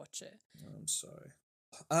go and watch it. I'm sorry.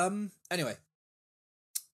 Anyway,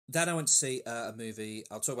 then I went to see a movie.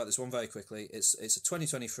 I'll talk about this one very quickly. It's a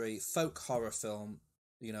 2023 folk horror film.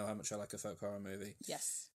 You know how much I like a folk horror movie.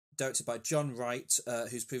 Yes. Directed by John Wright,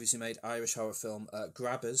 who's previously made Irish horror film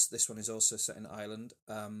Grabbers. This one is also set in Ireland.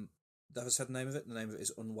 Have I said the name of it? The name of it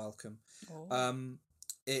is Unwelcome. Oh.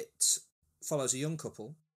 It follows a young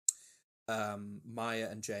couple, Maya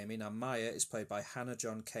and Jamie. Now, Maya is played by Hannah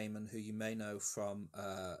John Kamen, who you may know from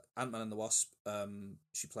Ant-Man and the Wasp.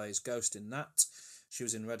 She plays Ghost in that. She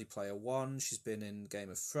was in Ready Player One. She's been in Game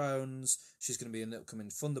of Thrones. She's going to be in the upcoming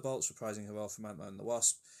Thunderbolts, reprising her role from Ant-Man and the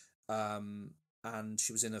Wasp. And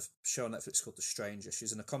she was in a show on Netflix called The Stranger.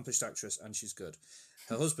 She's an accomplished actress, and she's good.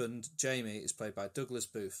 Her husband, Jamie, is played by Douglas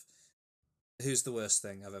Booth, who's the worst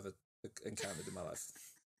thing I've ever encountered in my life.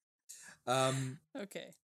 Okay,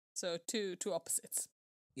 so two opposites.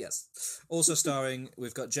 Yes. Also starring,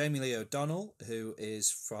 we've got Jamie Lee O'Donnell, who is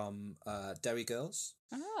from Derry Girls.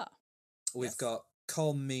 We've got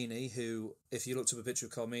Cole Meany, who, if you looked up a picture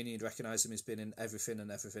of Cole Meany, you'd recognise him. He's been in everything and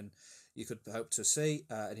everything you could hope to see,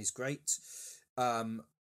 and he's great.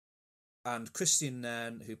 And Christian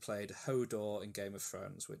Nairn, who played Hodor in Game of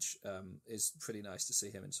Thrones, which is pretty nice to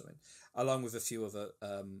see him in something, along with a few other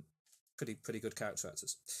pretty good character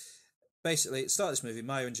actors. Basically, start this movie,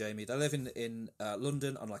 Maya and Jamie, they're living in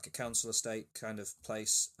London on like a council estate kind of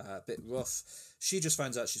place, a bit rough. She just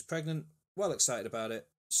finds out she's pregnant, well excited about it.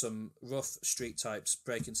 Some rough street types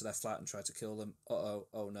break into their flat and try to kill them. Oh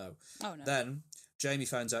no. Oh no. Then Jamie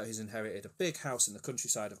finds out he's inherited a big house in the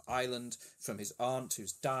countryside of Ireland from his aunt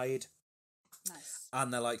who's died. Nice.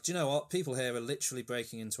 And they're like, do you know what? People here are literally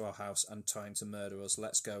breaking into our house and trying to murder us.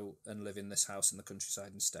 Let's go and live in this house in the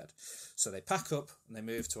countryside instead. So they pack up and they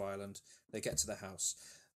move to Ireland. They get to the house.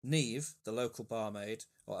 Neve, the local barmaid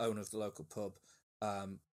or owner of the local pub,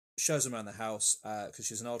 shows them around the house because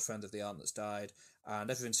she's an old friend of the aunt that's died,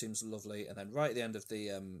 and everything seems lovely. And then right at the end of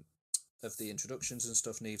the introductions and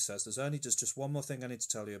stuff, Neve says, "There's just one more thing I need to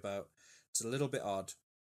tell you about. It's a little bit odd,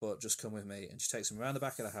 but just come with me." And she takes him around the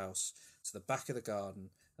back of the house to the back of the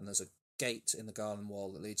garden, and there's a gate in the garden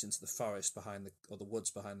wall that leads into the forest or the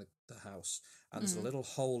woods behind the house, and there's a little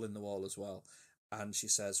hole in the wall as well. And she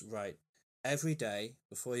says, "Right, every day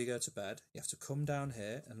before you go to bed, you have to come down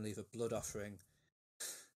here and leave a blood offering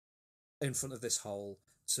in front of this hole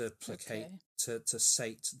to placate, to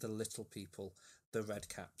sate the little people, the red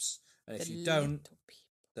caps. And if you don't,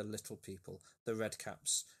 the little people, the red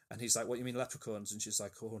caps." And he's like, "What, you mean leprechauns?" And she's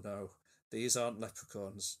like, "Oh no, these aren't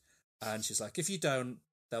leprechauns." And she's like, "If you don't,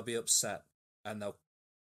 they'll be upset, and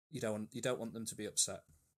you don't want them to be upset."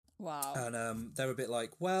 Wow. And they're a bit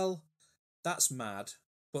like, "Well, that's mad,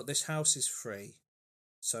 but this house is free,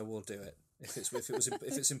 so we'll do it. If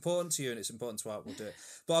it's important to you and it's important to art, we'll do it."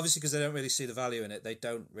 But obviously, because they don't really see the value in it, they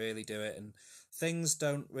don't really do it, and things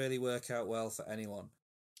don't really work out well for anyone.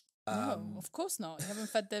 No, of course not. You haven't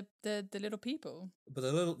fed the little people. But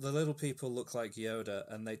the little people look like Yoda,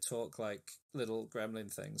 and they talk like little gremlin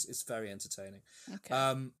things. It's very entertaining.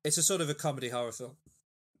 Okay. It's a sort of a comedy horror film,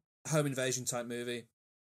 home invasion type movie.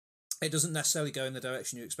 It doesn't necessarily go in the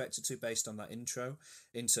direction you expect it to based on that intro,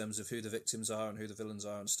 in terms of who the victims are and who the villains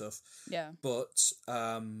are and stuff. Yeah. But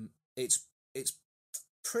it's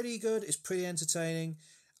pretty good. It's pretty entertaining.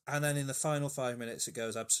 And then in the final 5 minutes, it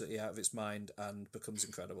goes absolutely out of its mind and becomes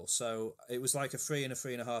incredible. So it was like a 3 and a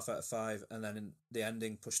 3.5 out of 5. And then in the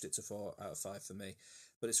ending pushed it to 4 out of 5 for me.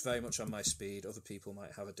 But it's very much on my speed. Other people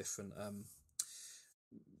might have a different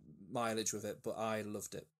mileage with it, but I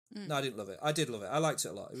loved it. No, I didn't love it. I did love it. I liked it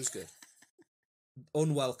a lot. It was good.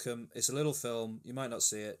 Unwelcome. It's a little film. You might not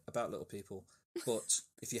see it, about little people. But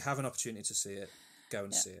if you have an opportunity to see it, go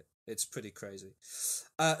and see it. It's pretty crazy.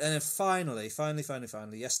 And then finally,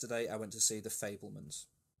 yesterday I went to see The Fabelmans.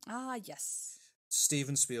 Ah, yes.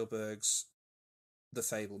 Steven Spielberg's The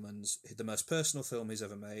Fabelmans, the most personal film he's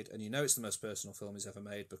ever made. And you know it's the most personal film he's ever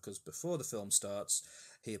made because before the film starts,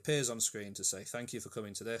 he appears on screen to say, "Thank you for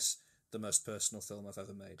coming to this, the most personal film I've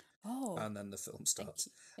ever made." Oh. And then the film starts.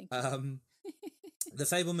 Thank you. The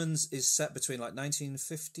Fabelmans is set between like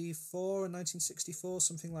 1954 and 1964,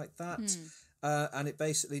 something like that. And it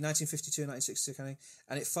basically 1952 and 1962 kind of thing,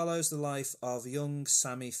 and it follows the life of young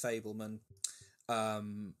Sammy Fabelman,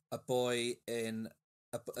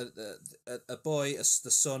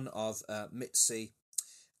 the son of Mitzi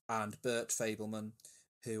and Bert Fabelman,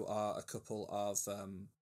 who are a couple of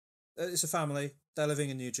it's a family. They're living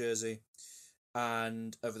in New Jersey,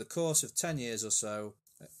 and over the course of 10 years or so,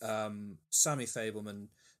 Sammy Fabelman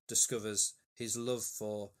discovers his love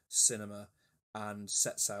for cinema and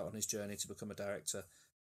sets out on his journey to become a director,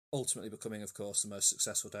 ultimately becoming, of course, the most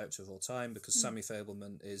successful director of all time, because Sammy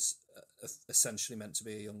Fabelman is essentially meant to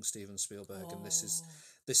be a young Steven Spielberg, and this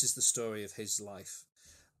is the story of his life.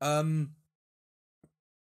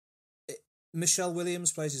 Michelle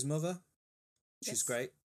Williams plays his mother. She's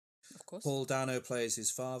great. Of course. Paul Dano plays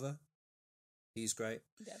his father. He's great.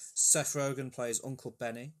 Yes. Seth Rogen plays Uncle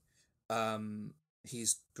Benny.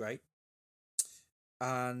 He's great.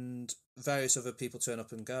 And various other people turn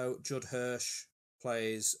up and go. Judd Hirsch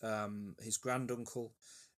plays his granduncle,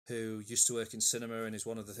 who used to work in cinema and is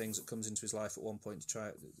one of the things that comes into his life at one point to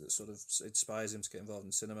try that sort of inspires him to get involved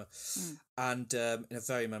in cinema. And in a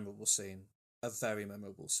very memorable scene, the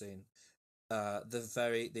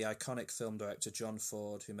iconic film director John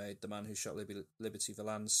Ford, who made The Man Who Shot Liberty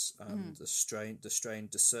Valance and The Strained, The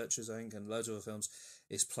Searchers, I think, and loads of other films,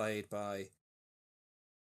 is played by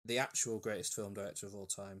the actual greatest film director of all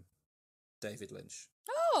time, David Lynch.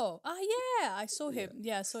 Oh, yeah, I saw him.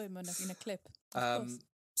 Yeah, I saw him in a clip. Of course.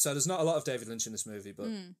 So there's not a lot of David Lynch in this movie, but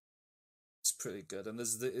it's pretty good. And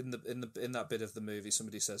there's in that bit of the movie,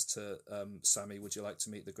 somebody says to Sammy, "Would you like to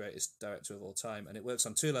meet the greatest director of all time?" And it works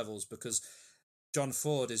on two levels, because John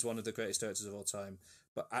Ford is one of the greatest directors of all time,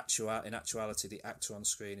 but in actuality, the actor on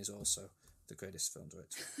screen is also the greatest film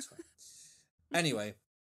director of all time. Anyway.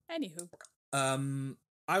 Anywho.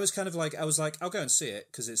 I was like, I'll go and see it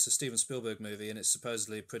because it's a Steven Spielberg movie and it's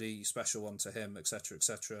supposedly a pretty special one to him, etc.,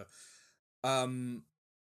 etc.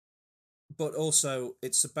 But also,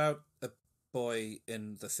 it's about a boy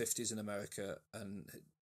in the 50s in America and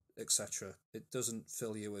etc. It doesn't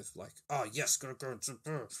fill you with like, oh yes, gotta go and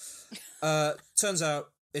turns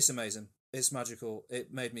out it's amazing. It's magical.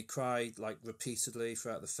 It made me cry like repeatedly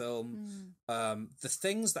throughout the film. The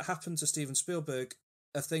things that happen to Steven Spielberg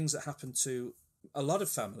are things that happen to a lot of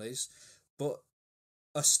families, but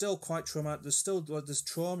are still quite traumatic. There's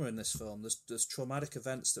trauma in this film. There's traumatic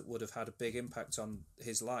events that would have had a big impact on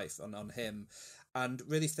his life, on him, and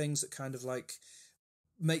really things that kind of like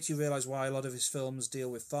make you realise why a lot of his films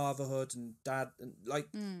deal with fatherhood and dad, and like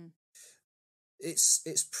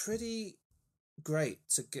it's pretty great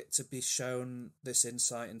to get to be shown this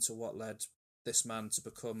insight into what led this man to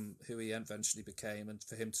become who he eventually became, and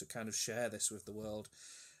for him to kind of share this with the world.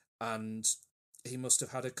 And he must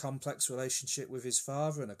have had a complex relationship with his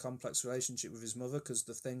father and a complex relationship with his mother, because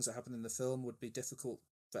the things that happen in the film would be difficult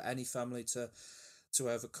for any family to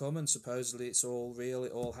overcome. And supposedly it's all real,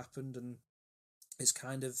 it all happened, and it's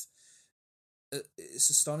kind of it's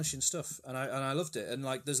astonishing stuff. And I loved it. And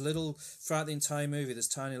like there's little throughout the entire movie, there's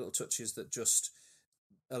tiny little touches that just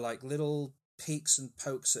are like little peeks and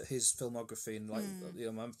pokes at his filmography. And like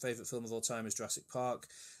my favorite film of all time is Jurassic Park.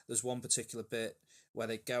 There's one particular bit where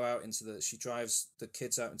they go out she drives the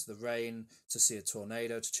kids out into the rain to see a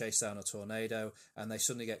tornado, to chase down a tornado, and they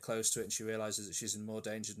suddenly get close to it and she realises that she's in more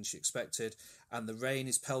danger than she expected, and the rain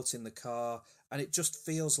is pelting the car, and it just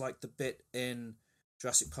feels like the bit in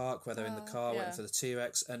Jurassic Park where they're in the car waiting for the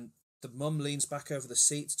T-Rex, and the mum leans back over the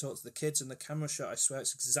seat to talk to the kids, and the camera shot, I swear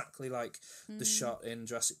it's exactly like the shot in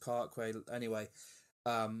Jurassic Park where, anyway,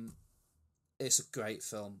 it's a great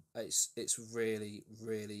film. It's really,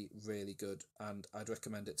 really, really good, and I'd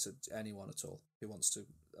recommend it to anyone at all who wants to.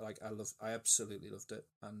 Like, I absolutely loved it,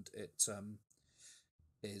 and it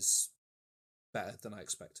is better than I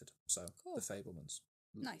expected. So, cool. The Fabelmans,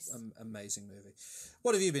 nice, amazing movie.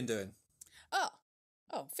 What have you been doing?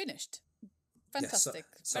 Oh, finished. Fantastic.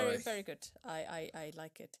 Yes, sorry. Very, very good. I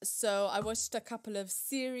like it. So I watched a couple of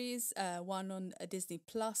series, one on Disney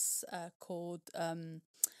Plus called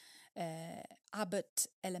Abbott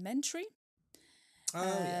Elementary.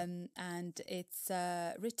 And it's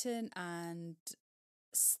written and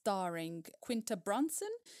starring Quinta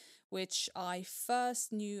Brunson, which I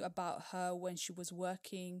first knew about her when she was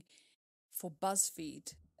working for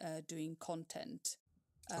BuzzFeed doing content.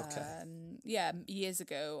 Years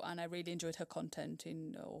ago, and I really enjoyed her content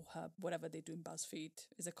her whatever they do in BuzzFeed.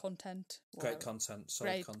 Is it content? Great content,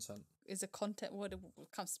 solid content. Is it content? What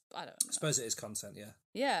comes? I don't know. I suppose it is content. Yeah.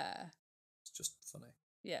 Yeah. It's just funny.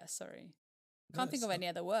 Yeah. Sorry, can't think of any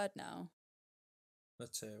other word now.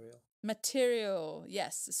 Material.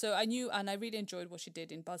 Yes. So I knew, and I really enjoyed what she did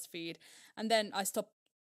in BuzzFeed, and then I stopped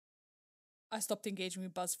engaging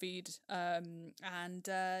with BuzzFeed, and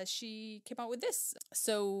she came out with this.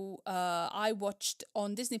 So I watched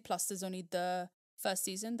on Disney Plus. There's only the first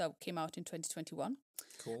season that came out in 2021.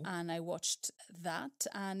 Cool. And I watched that,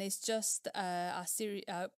 and it's just a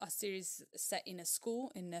series set in a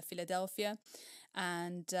school in Philadelphia,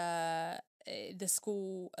 and the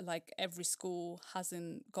school, like every school,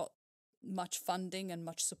 hasn't got much funding and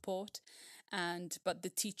much support, but the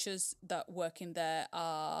teachers that work in there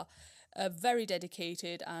are very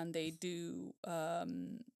dedicated, and they do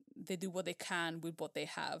what they can with what they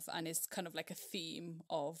have, and it's kind of like a theme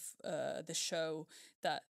of the show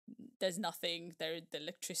that there's nothing there. The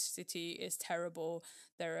electricity is terrible.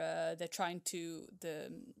 They're trying to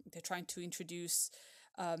introduce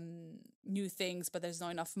new things, but there's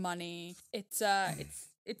not enough money. It's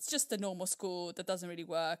just a normal school that doesn't really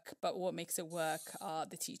work, but what makes it work are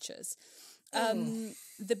the teachers. The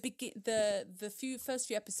first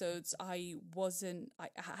few episodes, I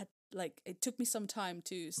had like, it took me some time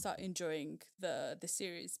to start enjoying the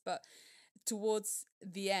series, but towards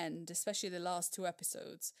the end, especially the last two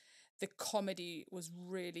episodes, the comedy was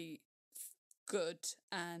really good,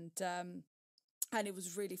 and it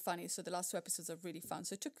was really funny. So the last two episodes are really fun.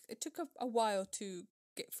 So it took a while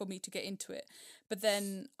for me to get into it, but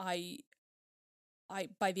then I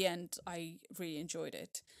by the end I really enjoyed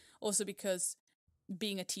it. Also because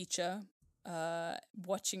being a teacher,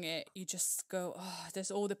 watching it, you just go, oh,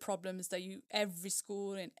 there's all the problems that every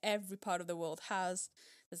school in every part of the world has.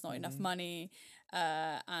 There's not enough money,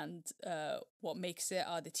 and what makes it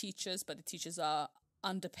are the teachers, but the teachers are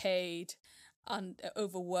underpaid and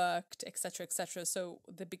overworked, etc., etc. So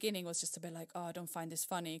the beginning was just a bit like, oh, I don't find this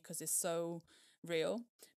funny because it's so real.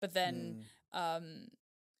 But then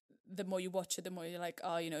the more you watch it, the more you're like,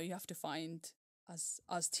 oh, you have to find,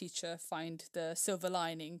 as teacher, find the silver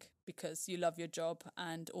lining, because you love your job,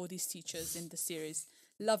 and all these teachers in the series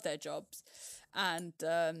love their jobs. And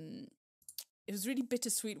it was really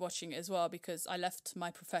bittersweet watching it as well, because I left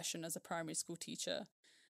my profession as a primary school teacher,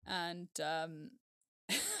 and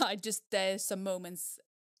there's some moments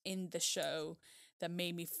in the show that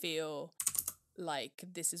made me feel like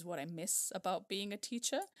this is what I miss about being a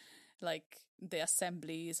teacher, like the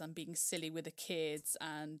assemblies and being silly with the kids,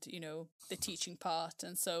 and the teaching part.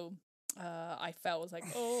 And so I felt was like,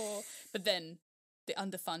 oh, but then the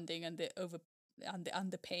underfunding and the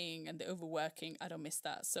underpaying and the overworking, I don't miss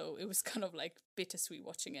that. So it was kind of like bittersweet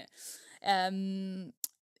watching it.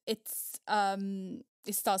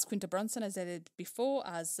 It stars Quinta Brunson, as I did before,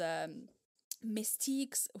 as Miss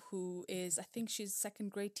Teagues, who is, I think she's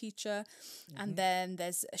second grade teacher. And then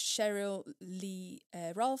there's Cheryl Lee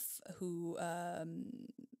Rolfe, who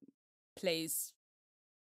plays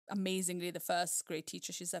amazingly the first grade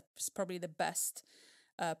teacher. She's probably the best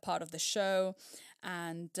part of the show.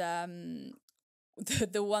 And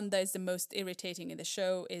the one that is the most irritating in the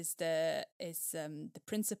show is the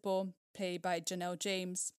principal, played by Janelle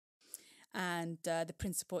James. And the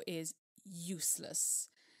principal is useless.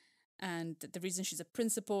 And the reason she's a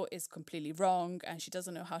principal is completely wrong, and she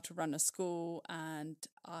doesn't know how to run a school. And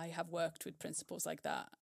I have worked with principals like that.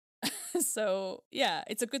 So yeah,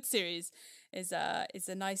 it's a good series. It's a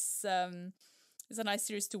nice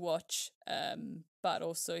series to watch. But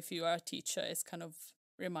also, if you are a teacher, it's kind of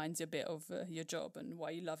reminds you a bit of your job and why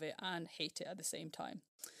you love it and hate it at the same time.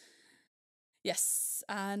 Yes,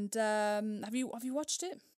 and have you watched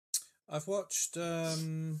it? I've watched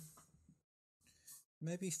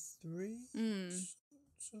maybe 3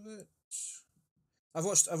 of it. I've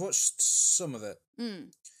watched some of it.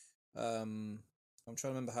 I'm trying to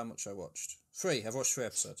remember how much I watched. 3. I've watched 3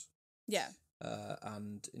 episodes. Yeah.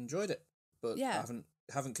 And enjoyed it, but yeah. I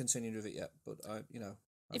haven't continued with it yet. But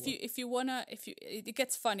it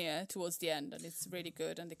gets funnier towards the end, and it's really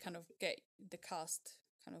good, and the cast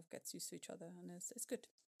kind of gets used to each other, and it's good.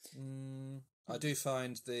 I do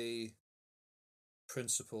find the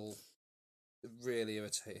principal really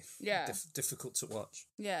irritating. Yeah. Difficult to watch.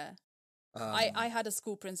 Yeah. I had a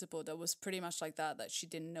school principal that was pretty much like that she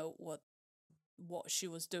didn't know what she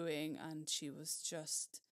was doing, and she was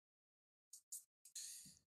just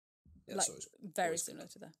very similar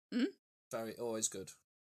to that. Very, always good.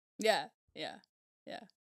 Yeah.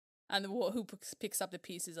 And who picks up the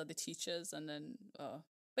pieces are the teachers, and then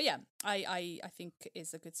but yeah, I think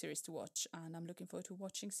it's a good series to watch, and I'm looking forward to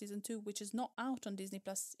watching season 2, which is not out on Disney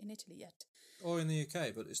Plus in Italy yet. Or in the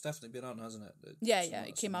UK, but it's definitely been on, hasn't it? Yeah,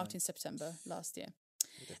 it came out in September last year.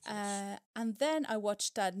 And then I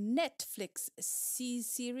watched a Netflix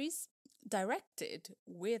series directed,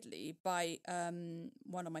 weirdly, by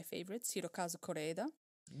one of my favorites, Hirokazu Koreeda.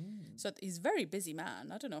 So he's a very busy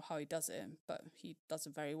man. I don't know how he does it, but he does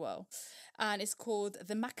it very well. And it's called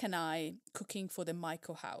The Makanai, Cooking for the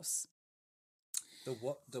Maiko House. The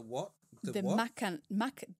what? The what? The Makanai,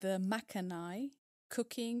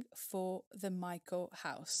 Cooking for the Maiko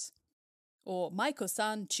House. Or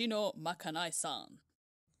Maiko-san Chino Makanai-san.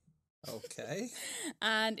 Okay.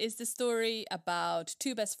 And it's the story about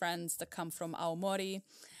 2 best friends that come from Aomori,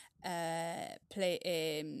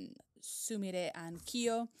 Sumire and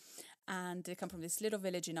Kiyo, and they come from this little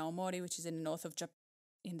village in Aomori, which is in the north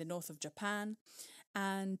of Japan.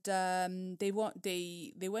 And they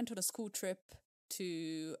went on a school trip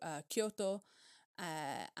to Kyoto,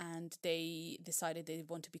 and they decided they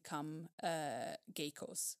want to become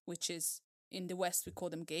geikos, which is, in the West we call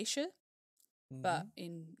them geisha, but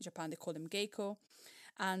in Japan they call them geiko.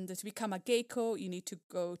 And to become a geiko, you need to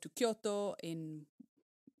go to Kyoto and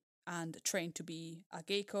train to be a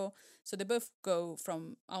geiko. So they both go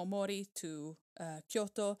from Aomori to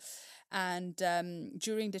Kyoto, and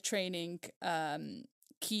during the training,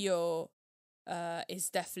 Kiyo is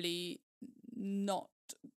definitely not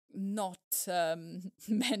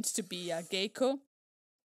meant to be a geiko,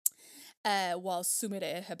 while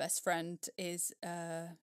Sumire, her best friend, is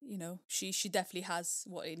she definitely has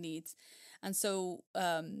what it needs. And so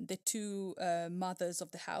the 2 mothers of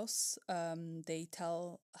the house, they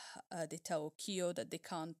tell Kiyo that they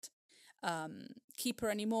can't keep her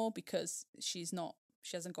anymore because she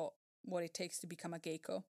hasn't got what it takes to become a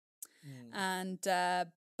geiko. And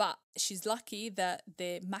but she's lucky that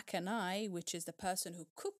the Makanai, which is the person who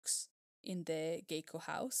cooks in the geiko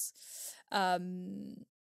house,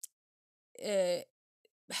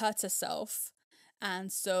 hurts herself.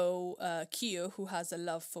 And so Kiyo, who has a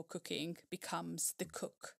love for cooking, becomes the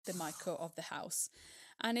cook, the Maiko of the house.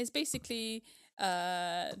 And it's basically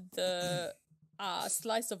the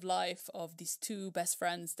slice of life of these 2 best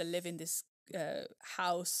friends that live in this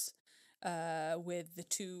house with the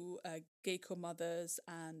 2 geiko mothers,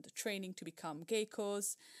 and training to become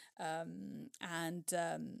geikos. And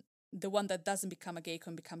the one that doesn't become a geiko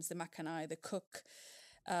and becomes the Makanai, the cook,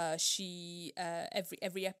 she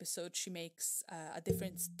every episode she makes a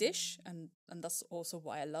different dish, and that's also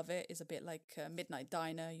why I love it. It's a bit like Midnight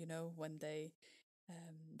Diner, when they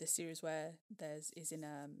the series where is in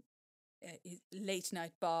late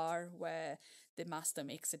night bar where the master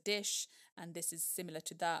makes a dish, and this is similar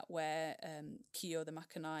to that where Kyo the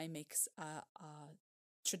Makanai makes a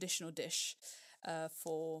traditional dish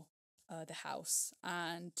for the house,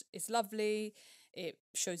 and it's lovely. It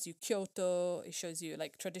shows you Kyoto. It shows you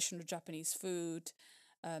like traditional Japanese food.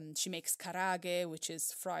 She makes karage, which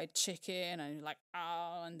is fried chicken, and you're like,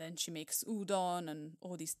 oh, and then she makes udon and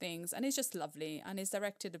all these things. And it's just lovely. And it's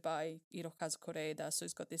directed by Hirokazu Koreeda. So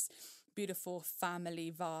it's got this beautiful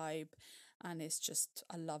family vibe. And it's just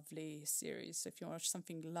a lovely series. So if you watch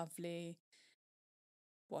something lovely,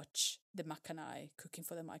 watch The Makanai, Cooking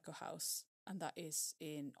for the Maiko House. And that is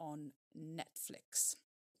on Netflix.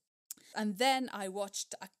 And then I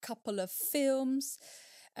watched a couple of films.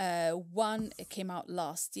 One, it came out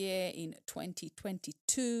last year in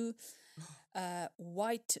 2022,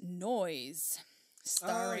 White Noise,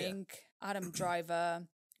 starring Adam Driver,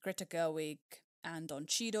 Greta Gerwig, and Don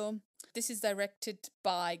Cheadle. This is directed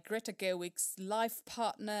by Greta Gerwig's life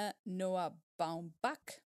partner, Noah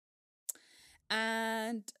Baumbach.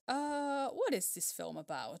 And what is this film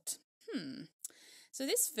about? So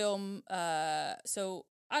this film, so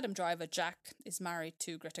Adam Driver, Jack, is married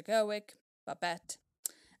to Greta Gerwig, Babette,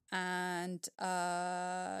 and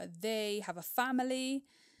they have a family,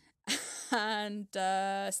 and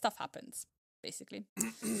stuff happens, basically.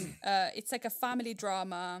 It's like a family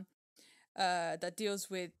drama that deals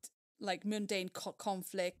with like mundane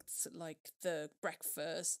conflicts, like the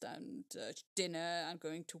breakfast and dinner and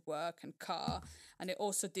going to work and car. And it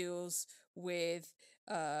also deals with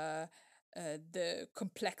the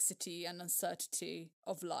complexity and uncertainty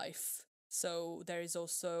of life. So there is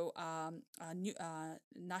also a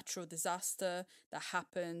natural disaster that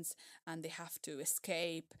happens, and they have to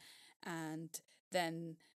escape, and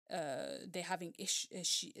then they're having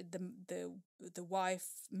the wife,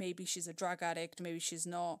 maybe she's a drug addict, maybe she's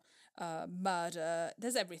not, murder.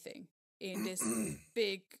 There's everything in this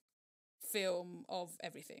big film of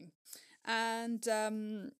everything, and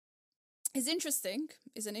it's interesting.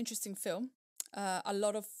 It's an interesting film. A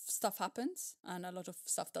lot of stuff happens and a lot of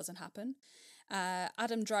stuff doesn't happen.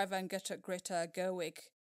 Adam Driver and Greta Gerwig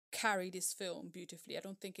carry this film beautifully. I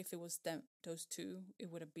don't think if it was those two, it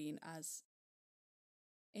would have been as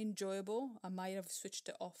enjoyable. I might have switched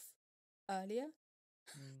it off earlier.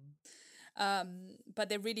 But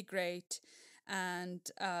they're really great. And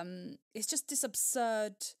it's just this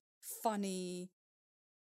absurd, funny,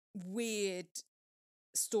 weird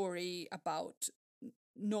story about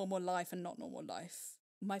normal life and not normal life.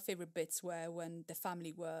 My favorite bits were when the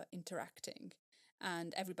family were interacting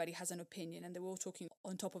and everybody has an opinion and they were all talking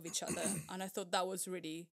on top of each other. And I thought that was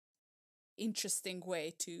really interesting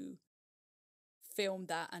way to film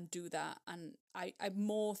that and do that. And I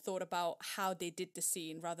more thought about how they did the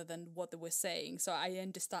scene rather than what they were saying. So I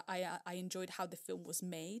understand. I enjoyed how the film was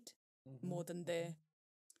made more than the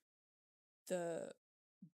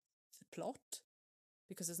plot,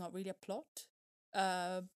 because there's not really a plot.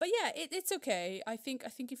 But yeah, it's okay. I think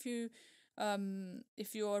if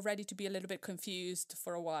you're ready to be a little bit confused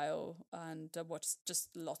for a while and watch just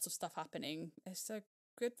lots of stuff happening, it's a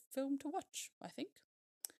good film to watch, I think.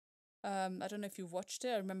 I don't know if you've watched it.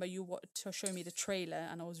 I remember you showing me the trailer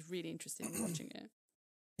and I was really interested in watching it.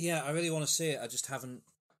 Yeah, I really want to see it. I just haven't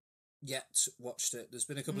yet watched it. There's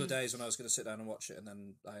been a couple of days when I was going to sit down and watch it and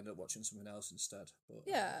then I ended up watching something else instead. But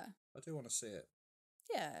yeah, I do want to see it.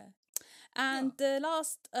 Yeah. And the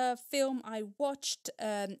last film I watched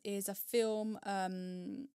is a film.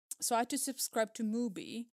 So I had to subscribe to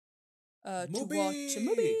Mubi to watch a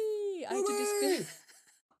movie.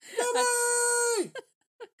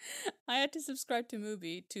 I had to subscribe to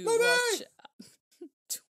Mubi to watch.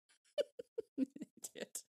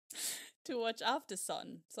 Idiot. To watch After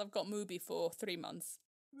Sun. So I've got Mubi for 3 months.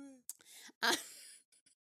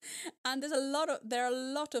 And there are a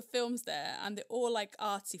lot of films there, and they're all like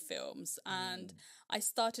artsy films. And I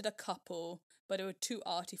started a couple, but they were too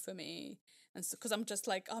arty for me. And so, because I'm just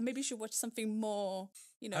like, oh, maybe you should watch something more,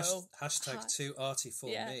 you know. Hashtag too arty for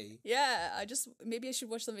me. Yeah, maybe I should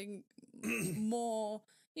watch something more,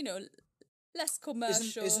 you know, less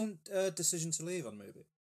commercial. Isn't Decision to Leave on Mubi?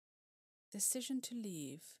 Decision to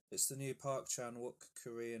Leave. It's the new Park Chan-wook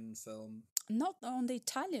Korean film. Not on the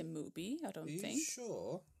Italian movie, I don't think. Are you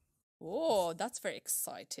sure? Oh, that's very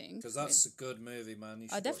exciting. Because that's a good movie, man.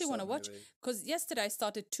 I definitely want to watch. Because yesterday I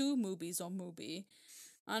started 2 movies on Mubi,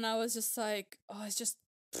 and I was just like, oh, it's just.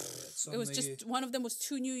 It was just one of them was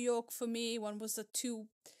too New York for me. One was too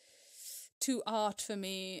art for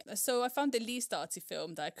me. So I found the least artsy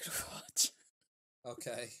film that I could watch.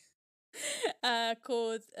 Okay.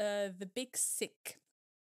 Called The Big Sick.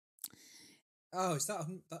 Oh, is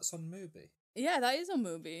that's on Mubi? Yeah, that is a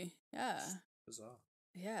movie. Yeah. Bizarre.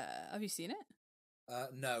 Yeah. Have you seen it?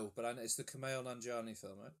 No, but it's the Kumail Nanjiani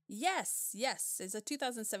film, right? Yes. It's a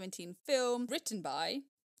 2017 film written by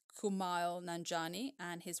Kumail Nanjiani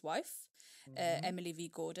and his wife, Emily V.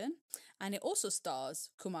 Gordon. And it also stars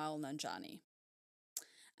Kumail Nanjiani.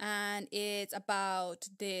 And it's about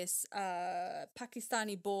this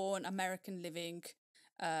Pakistani-born, American-living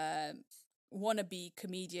wannabe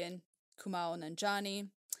comedian, Kumail Nanjiani,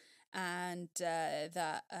 and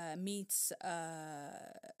that meets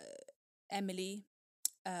Emily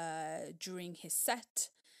during his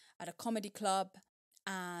set at a comedy club,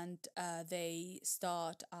 and they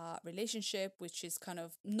start a relationship which is kind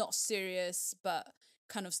of not serious but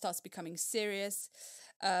kind of starts becoming serious.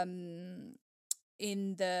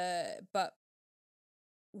 But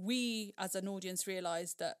we as an audience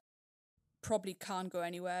realize that probably can't go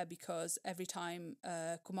anywhere, because every time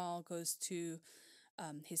Kumail goes to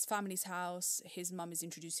his family's house, his mum is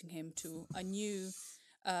introducing him to a new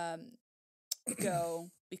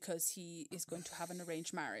girl because he is going to have an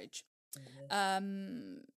arranged marriage.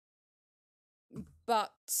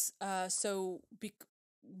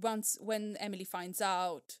 Once when Emily finds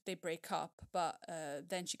out, they break up, but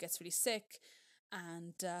then she gets really sick,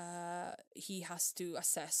 and he has to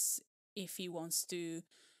assess if he wants to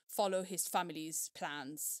follow his family's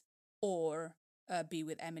plans or be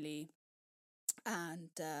with Emily, and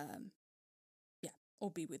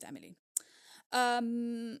or be with Emily.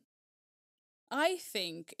 I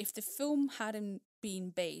think if the film hadn't been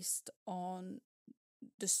based on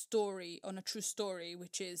the story, on a true story,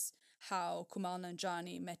 which is how Kumail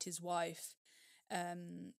Nanjiani met his wife,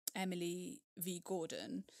 Emily V.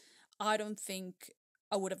 Gordon, I don't think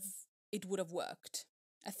it would have worked.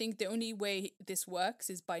 I think the only way this works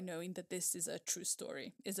is by knowing that this is a true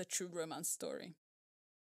story, is a true romance story,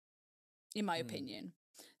 in my opinion.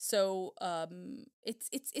 So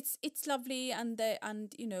it's lovely, and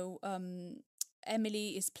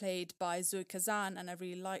Emily is played by Zoe Kazan, and I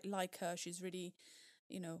really like her. She's really,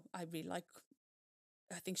 I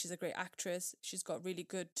think she's a great actress. She's got really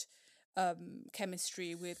good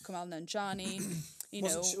chemistry with Kumail Nanjiani.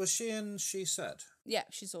 Was she in She Said? Yeah,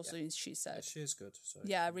 she's also in She Said. Yeah, she is good. So.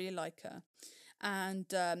 Yeah, I really like her.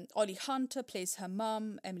 And Ollie Hunter plays her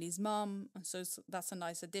mum, Emily's mum, and so that's a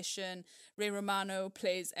nice addition. Ray Romano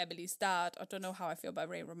plays Emily's dad. I don't know how I feel about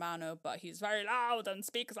Ray Romano, but he's very loud and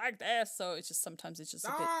speaks like this, so sometimes it's just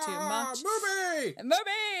a bit too much.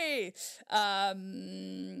 Movie!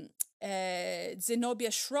 Zenobia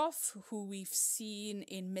Shroff, who we've seen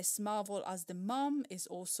in Miss Marvel as the mum, is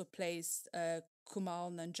also plays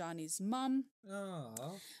Kumail Nanjiani's mum.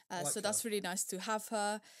 Oh, so that's really nice to have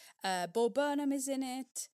her. Bo Burnham is in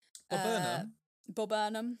it. Bo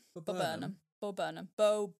Burnham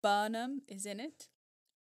is in it.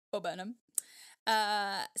 Bo Burnham.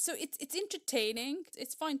 So it's entertaining.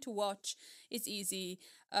 It's fine to watch. It's easy.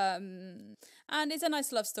 And it's a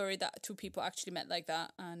nice love story that two people actually met like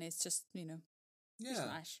that, and it's just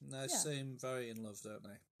smash. They seem very in love, don't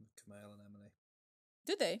they, Kumail and Emily?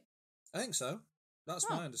 Do they? I think so. That's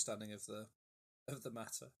my understanding of the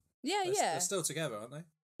matter. Yeah, they're still together, aren't they?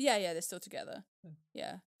 Yeah, they're still together.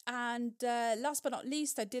 Yeah. And last but not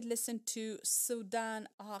least, I did listen to Sudan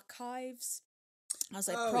Archives, as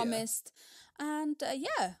I promised, and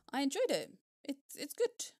I enjoyed it. It's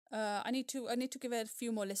good. I need to give it a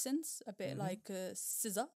few more listens, a bit like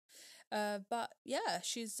SZA, but yeah,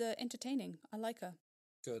 she's entertaining. I like her.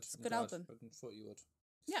 Good. It's a good album. I thought you would.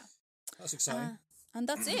 Yeah, that's exciting. And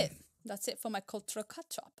that's it. That's it for my cultural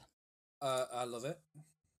catch-up. I love it.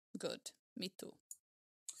 Good. Me too.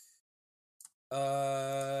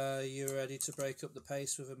 You ready to break up the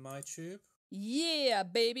pace with a MyTube? Yeah,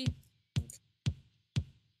 baby.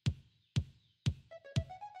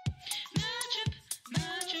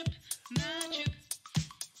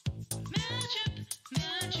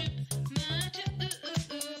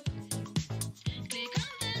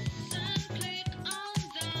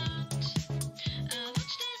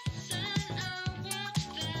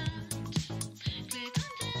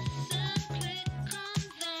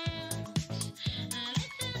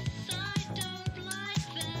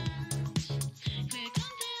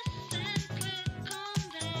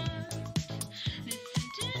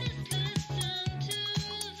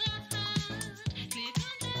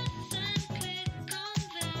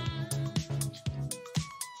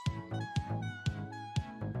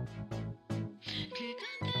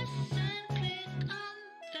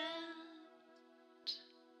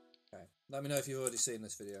 Let me know if you've already seen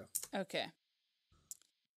this video. Okay.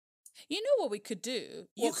 You know what we could do?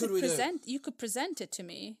 You could present it to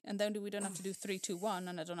me, and then we don't have to do 3, 2, 1,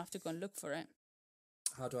 and I don't have to go and look for it.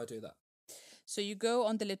 How do I do that? So you go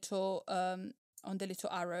on the little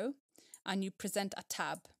arrow, and you present a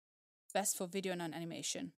tab. Best for video and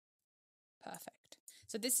animation. Perfect.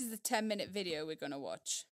 So this is the 10-minute video we're gonna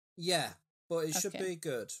watch. Yeah, but it should be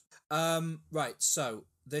good. Right. So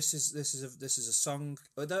this is a song.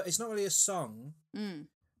 Although it's not really a song.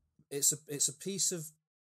 It's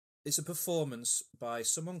a performance by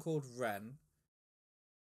someone called Ren,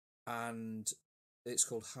 and it's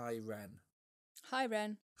called Hi Ren. Hi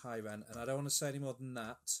Ren. Hi Ren, and I don't want to say any more than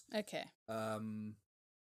that. Okay.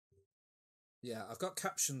 Yeah, I've got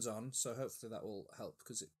captions on, so hopefully that will help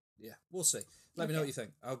because we'll see. Let me know what you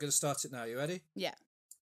think. I'm going to start it now. You ready? Yeah.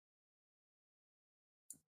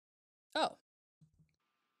 Oh.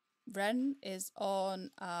 Ren is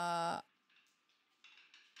on a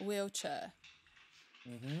wheelchair.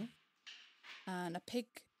 Mm-hmm. And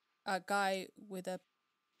a guy with a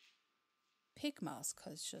pig mask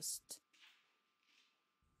has just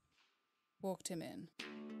walked him in.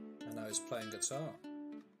 And now he's playing guitar.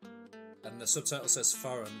 And the subtitle says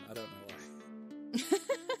foreign. I don't know why.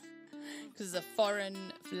 Because it's a foreign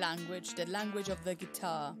language, the language of the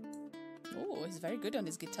guitar. Oh, he's very good on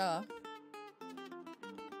his guitar.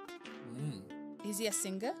 Is he a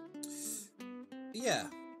singer? Yeah.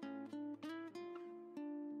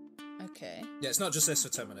 Okay. Yeah, it's not just this for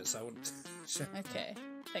 10 minutes. I wouldn't. Okay,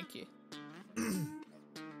 thank you.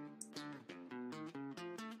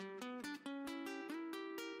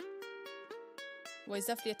 Well, he's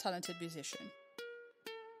definitely a talented musician.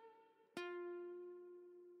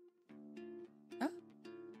 Huh?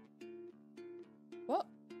 What?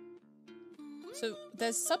 So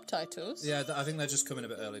there's subtitles? Yeah, I think they're just coming a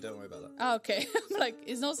bit early. Don't worry about that. Oh, okay. I'm like,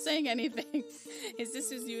 he's not saying anything. Is this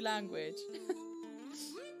his new language?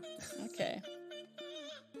 Okay.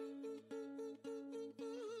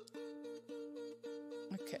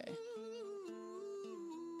 Okay.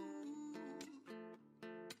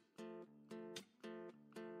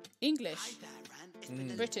 English.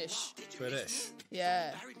 British. British.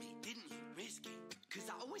 Yeah. Bury me, didn't you? Risky. Cause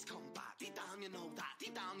I always come back. Deep down, you know that.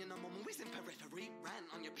 Deep down, you know I'm always in periphery. Rant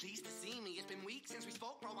on your pleased to see me. It's been weeks since we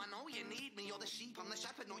spoke, bro. I know you need me. You're the sheep, I'm the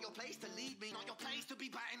shepherd. Not your place to lead me. Not your place to be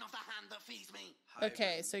biting off the hand that feeds me.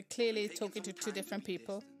 Okay, so clearly talking to two different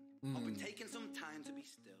people. I've been taking some time to be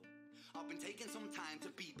still. I've been taking some time to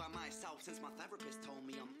be by myself since my therapist told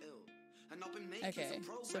me I'm ill. And I've been making Okay, some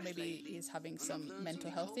progress so maybe lately. he's having And I've some learned mental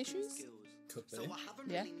some health coping issues? skills. Could be. So I haven't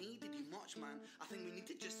Yeah. really needed you much, man. I think we need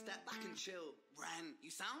to just step back and chill. Ren, you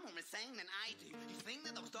sound more insane than I do. You think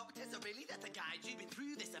that those doctors are really there to guide you? Been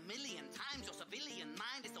through this a million times. Your civilian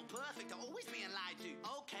mind is so perfect to always being lied to.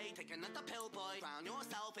 Okay, take another pill, boy. Drown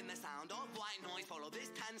yourself in the sound of white noise. Follow this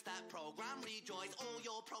 10-step program. Rejoice. All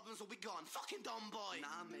your problems will be gone. Fucking dumb boy.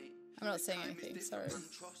 Nah, mate. I'm not saying anything, sorry.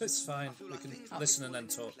 It's fine. We can listen and then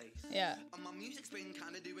talk. Yeah. And my music's been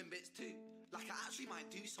kind of doing bits too. Like I actually might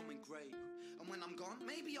do something great. And when I'm gone,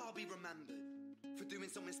 maybe I'll be remembered for doing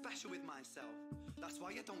something special with myself. That's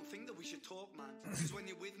why I don't think that we should talk, man. Because when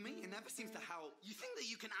you're with me, it never seems to help. You think that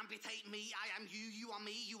you can amputate me? I am you, you are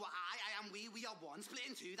me, you are I am we are one. Split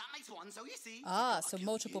in two, that makes one, so you see. Ah, so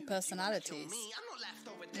multiple You wanna personalities. kill me? I'm not left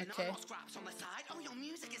over dinner, Okay. I'm not scraps on the side. Oh, your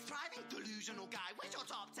music is thriving, delusional guy. Where's your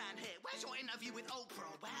top 10 hit? Where's your interview with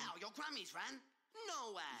Oprah? Wow, your Grammys ran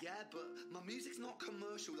nowhere. Yeah, but my music's not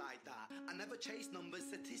commercial like that. I never chase numbers,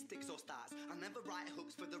 statistics or stats. I never write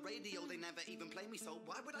hooks for the radio, they never even play me, so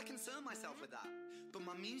why would I concern myself with that? But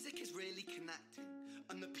my music is really connecting,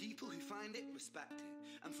 and the people who find it respect it.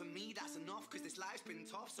 And for me that's enough, cause this life's been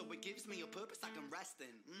tough, so it gives me a purpose I can rest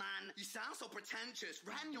in. Man, you sound so pretentious.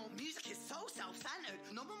 Ren, your music is so self-centered.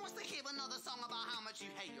 No one wants to hear another song about how much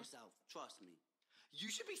you hate yourself. Trust me. You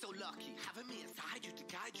should be so lucky, having me inside you to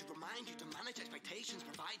guide you, remind you to manage expectations,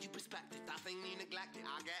 provide you perspective. That thing you neglected,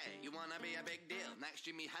 I get it. You wanna be a big deal, next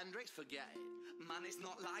Jimi Hendrix, forget it. Man, it's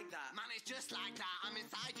not like that. Man, it's just like that. I'm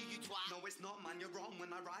inside you, you twat. No, it's not, man, you're wrong.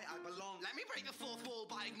 When I write, I belong. Let me break the fourth wall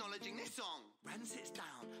by acknowledging this song. Ren sits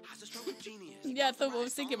down, has a stroke of genius. Yeah, I thought I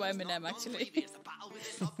was thinking about Eminem, actually. It's a battle with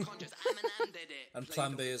his subconscious. Eminem did it. And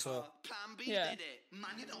Plan B as well. Plan B Yeah. did it.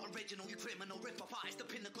 Man, you're not original, you criminal rip-off artist. The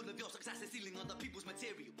pinnacle of your success is stealing other people's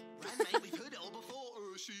material. Ren, mate, we've heard it all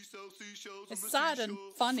before. She sells seashells. It's sad and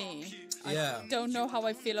funny. Yeah. I don't know how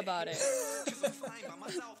I feel about it.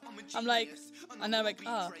 I'm like, and I'm like,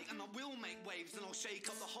 ah.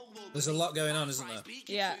 There's a lot going on, isn't there?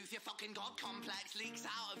 Yeah. Your fucking god complex leaks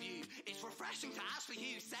out of you. It's refreshing to actually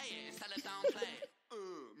hear you say it instead of downplay it.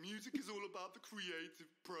 Music is all about the creative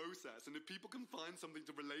process, and if people can find something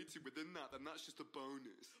to relate to within that, then that's just a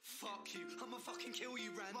bonus. Fuck you, I'ma fucking kill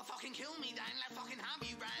you, Ren. Well, fucking kill me then, let's fucking have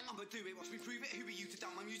you, Ren. I'ma do it, watch me prove it. Who are you to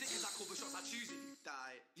down my music? Cause I call the shots, I choose it. Die.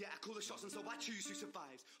 Yeah, I call the shots and so I choose who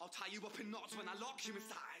survives. I'll tie you up in knots when I lock you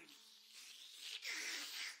inside.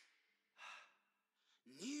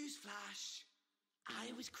 Newsflash.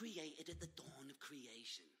 I was created at the dawn of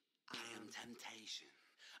creation. I am temptation.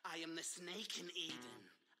 I am the snake in Eden.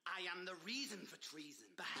 I am the reason for treason,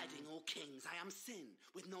 beheading all kings. I am sin,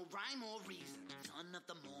 with no rhyme or reason. Son of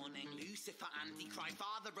the morning, Lucifer, Antichrist,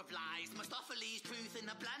 father of lies. Mephistopheles, truth in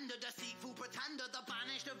a blender, deceitful pretender, the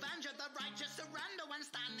banished avenger, the righteous surrender. When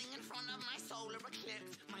standing in front of my solar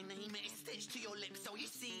eclipse, my name is stitched to your lips. So you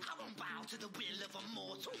see, I won't bow to the will of a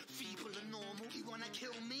mortal, feeble and normal. You wanna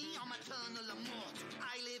kill me? I'm eternal immortal.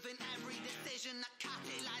 I live in every decision that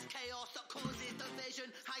catalyzes chaos, that causes division.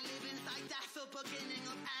 I live inside death, the beginning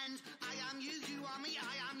of end. I am you, you are me,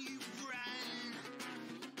 I am you, friend.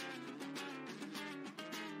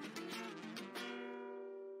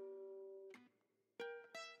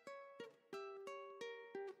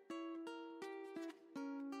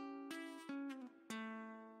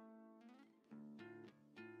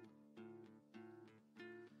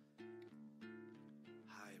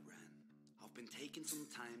 Hi, Ren. I've been taking some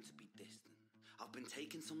time to be distant. I've been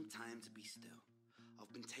taking some time to be still.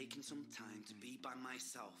 I've been taking some time to be by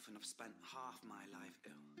myself, and I've spent half my life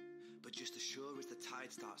ill. But just as sure as the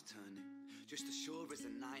tide starts turning, just as sure as the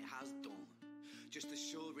night has dawned, just as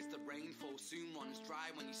sure as the rainfall soon runs dry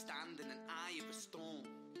when you stand in an eye of a storm.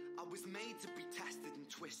 I was made to be tested and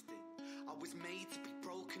twisted. I was made to be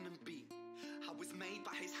broken and beat. I was made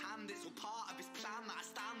by his hand, it's all part of his plan that I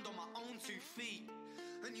stand on my own 2 feet.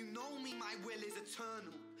 And you know me, my will is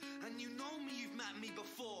eternal. And you know me, you've met me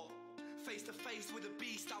before. Face to face with a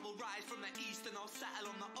beast, I will rise from the east and I'll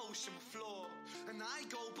settle on the ocean floor. And I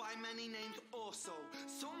go by many names also.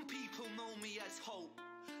 Some people know me as hope.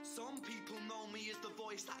 Some people know me as the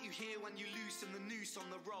voice that you hear when you loosen the noose on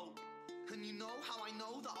the rope. And you know how I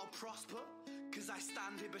know that I'll prosper? 'Cause I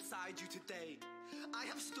stand here beside you today. I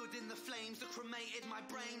have stood in the flames that cremated my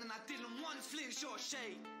brain, and I didn't once flinch or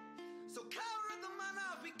shake. So care of the man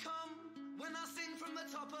I've become when I sing from the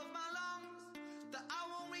top of my lungs. That I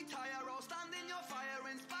won't retire, I'll stand in your fire,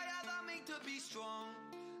 inspire that me to be strong.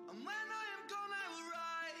 And when I am gone, I will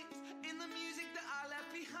rise in the music that I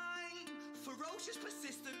left behind. Ferocious,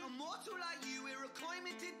 persistent, immortal like you, we're a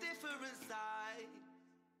climate different side.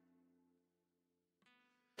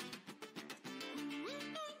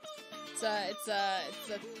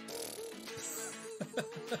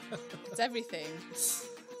 It's everything.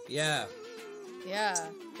 Yeah. Yeah.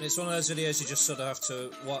 And it's one of those videos you just sort of have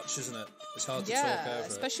to watch, isn't it? It's hard to talk over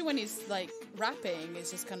especially when he's like rapping.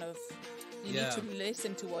 It's just kind of you need to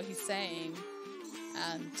listen to what he's saying,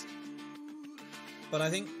 and. But I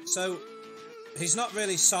think so. He's not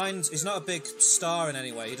really signed. He's not a big star in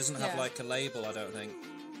any way. He doesn't have like a label, I don't think.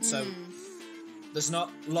 So there's not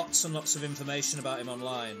lots and lots of information about him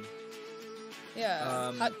online.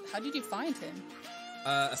 Yeah. How did you find him?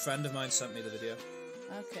 A friend of mine sent me the video.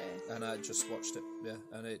 Okay. And I just watched it. Yeah,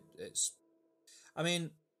 and it's. I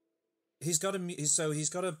mean, he's got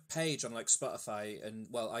a page on like Spotify, and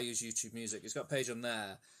well, I use YouTube Music. He's got a page on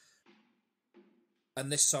there,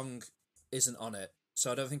 and this song isn't on it.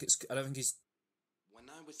 So I don't think he's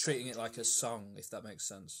treating it like a song, if that makes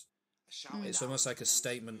sense. It's almost like a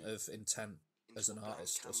statement of intent as an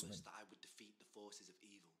artist or something. That I would defeat the forces of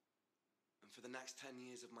evil. And for the next 10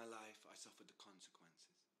 years of my life, I suffered the consequences.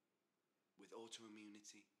 With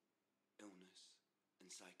autoimmunity, illness, and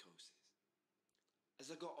psychosis. As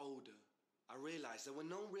I got older, I realised there were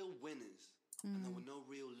no real winners and there were no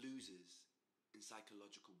real losers in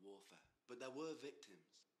psychological warfare. But there were victims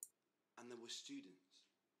and there were students.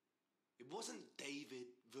 It wasn't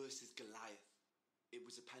David versus Goliath. It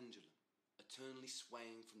was a pendulum, eternally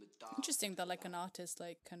swaying from the dark. Interesting that like an artist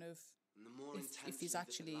like kind of if he's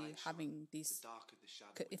actually having these,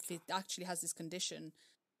 if it actually has this condition,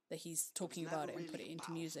 that he's talking about it and put it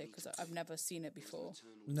into music, because I've never seen it before.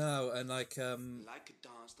 No, and like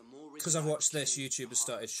because I've watched this, YouTube has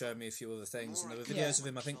started showing me a few other things, and there were videos of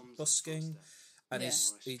him, I think, busking, and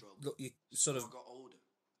he's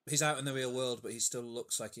out in the real world, but he still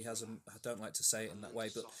looks like he has I don't like to say it in that way,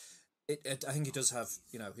 but I think he does have,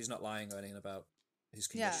 he's not lying or anything about his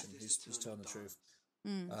condition. He's telling the truth.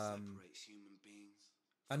 Separates human beings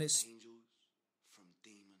from and it's angels, from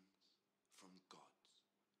demons, from gods.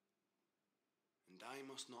 And I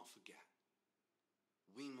must not forget,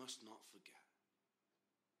 we must not forget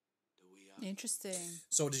that we are... Interesting.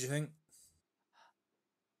 So what did you think?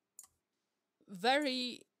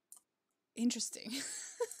 Very interesting.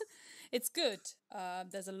 It's good.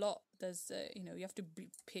 There's a lot. There's you have to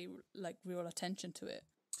pay like real attention to it.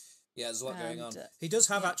 Yeah, there's a lot going on. And, He does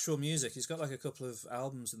have yeah. actual music. He's got like a couple of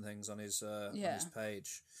albums and things on his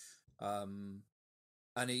page.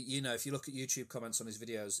 And he, you know, if you look at YouTube comments on his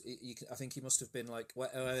videos, I think he must have been like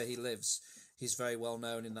wherever he lives, he's very well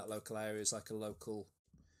known in that local area as like a local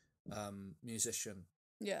musician.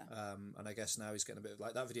 Yeah. And I guess now he's getting a bit of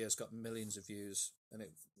like that video's got millions of views and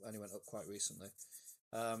it only went up quite recently.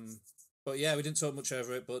 But yeah, we didn't talk much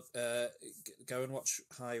over it, but go and watch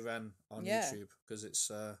High Ren on YouTube because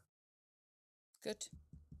it's good.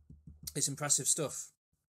 It's impressive stuff.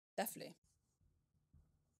 Definitely.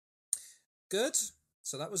 Good.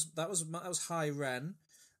 So that was High Ren.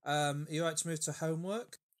 Are you all right to move to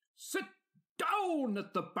homework? Sit down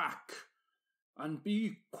at the back and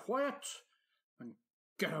be quiet and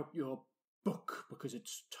get out your book because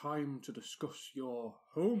it's time to discuss your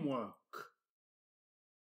homework.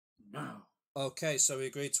 Now. Okay, so we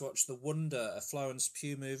agreed to watch The Wonder, a Florence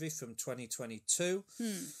Pugh movie from 2022.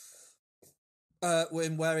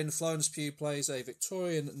 Wherein Florence Pugh plays a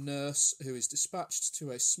Victorian nurse who is dispatched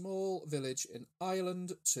to a small village in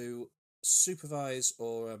Ireland to supervise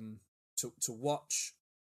or to watch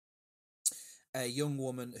a young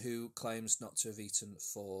woman who claims not to have eaten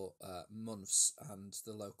for months, and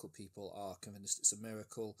the local people are convinced it's a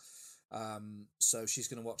miracle. So she's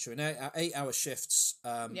going to watch her in 8-hour shifts,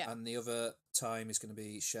 and the other time is going to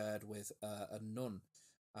be shared with a nun.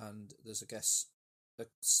 And there's, I guess, a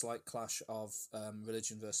slight clash of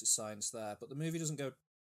religion versus science there. But the movie doesn't go...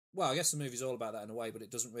 Well, I guess the movie's all about that in a way, but it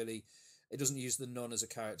doesn't use the nun as a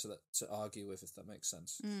character to argue with, if that makes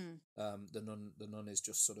sense. The nun is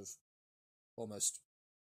just sort of almost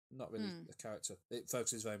not really a character. It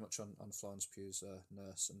focuses very much on Florence Pugh's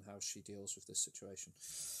nurse and how she deals with this situation.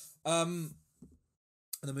 And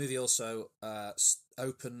the movie also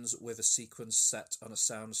opens with a sequence set on a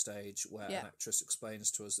soundstage where an actress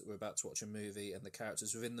explains to us that we're about to watch a movie, and the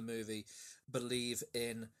characters within the movie believe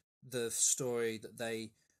in the story that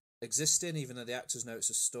they exist in, even though the actors know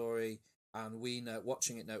it's a story, and we know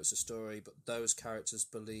watching it know it's a story, but those characters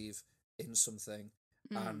believe in something.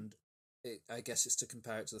 And I guess it's to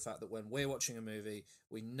compare it to the fact that when we're watching a movie,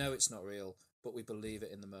 we know it's not real, but we believe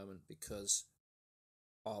it in the moment because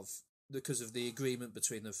of the agreement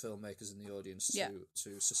between the filmmakers and the audience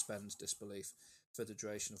to suspend disbelief for the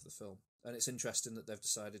duration of the film. And it's interesting that they've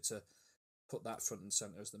decided to put that front and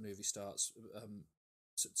centre as the movie starts,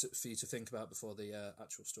 for you to think about before the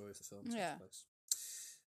actual story of the film takes place.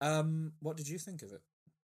 What did you think of it?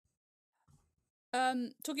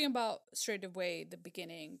 Talking about straight away the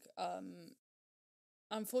beginning,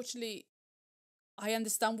 unfortunately, I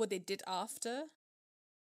understand what they did after,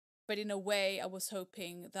 but in a way, I was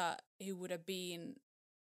hoping that it would have been.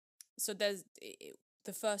 So there's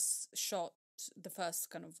the first shot, the first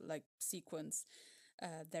kind of like sequence.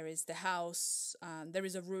 There is the house, there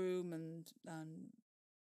is a room, and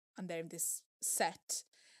they're in this set,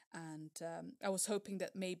 and I was hoping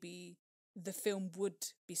that maybe the film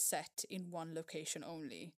would be set in one location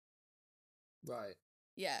only. Right.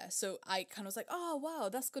 Yeah, so I kind of was like, oh, wow,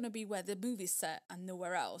 that's going to be where the movie's set and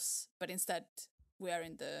nowhere else. But instead, we are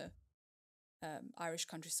in the Irish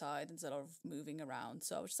countryside and there's a lot of moving around.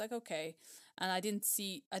 So I was just like, okay. And I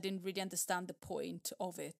didn't really understand the point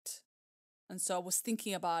of it. And so I was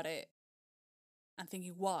thinking about it and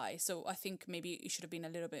thinking, why? So I think maybe it should have been a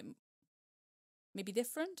little bit maybe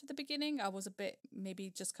different at the beginning. I was a bit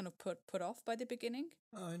maybe just kind of put off by the beginning.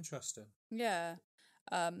 Oh, interesting. Yeah.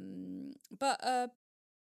 But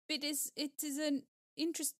it is an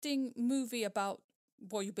interesting movie about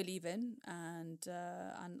what you believe in, and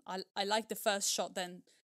I like the first shot then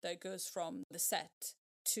that goes from the set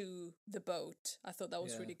to the boat. I thought that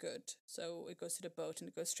was really good. So it goes to the boat and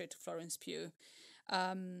it goes straight to Florence Pugh.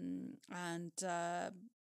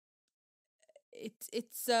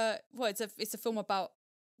 It's a film about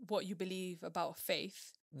what you believe about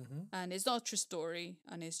faith, and it's not a true story,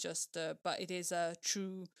 and it's just but it is a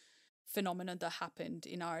true phenomenon that happened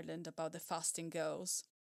in Ireland about the fasting girls.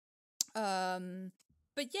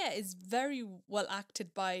 But yeah, it's very well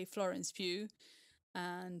acted by Florence Pugh,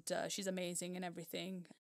 and she's amazing and everything.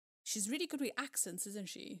 She's really good with accents, isn't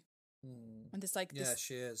she? And it's like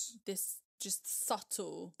she is. This just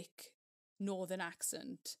subtle like northern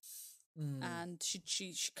accent. And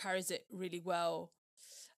she carries it really well.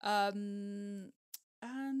 And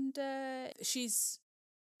she's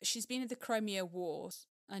been in the Crimea War,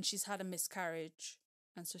 and she's had a miscarriage,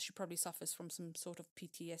 and so she probably suffers from some sort of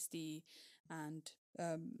PTSD and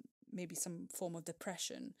maybe some form of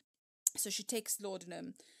depression. So she takes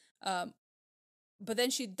laudanum, but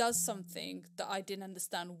then she does something that I didn't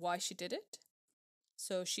understand why she did it.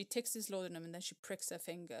 So she takes this laudanum and then she pricks her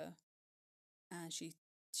finger, and she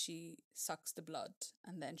she sucks the blood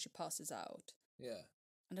and then she passes out. Yeah.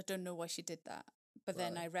 And I don't know why she did that. But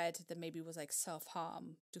then Right. I read that maybe it was like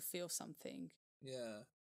self-harm to feel something. Yeah.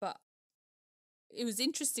 But it was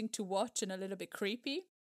interesting to watch and a little bit creepy.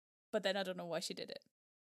 But then I don't know why she did it.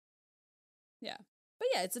 Yeah. But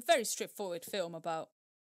yeah, it's a very straightforward film about...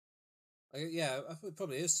 Yeah, it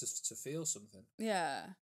probably is to feel something.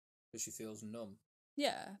 Yeah. Because she feels numb.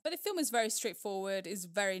 Yeah. But the film is very straightforward. It's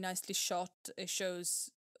very nicely shot. It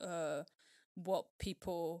shows what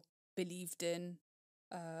people believed in.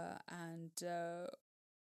 Or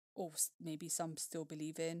maybe some still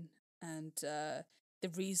believe in, and the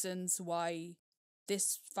reasons why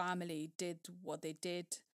this family did what they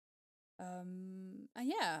did. And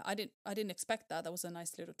yeah, I didn't expect that. That was a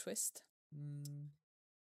nice little twist.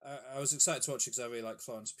 I was excited to watch it because I really like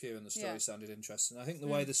Florence Pugh and the story sounded interesting. I think the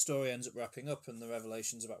way the story ends up wrapping up and the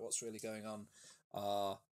revelations about what's really going on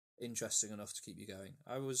are interesting enough to keep you going.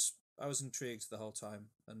 I was intrigued the whole time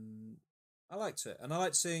and I liked it. And I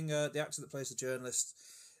liked seeing the actor that plays the journalist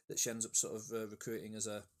that she ends up sort of recruiting as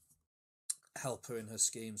a helper in her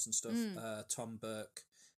schemes and stuff. Tom Burke.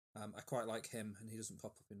 I quite like him, and he doesn't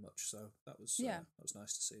pop up in much, so that was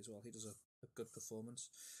nice to see as well. He does a good performance,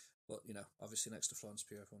 but obviously next to Florence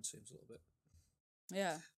Pugh, everyone seems a little bit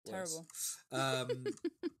terrible.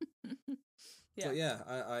 But yeah,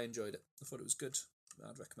 I enjoyed it. I thought it was good.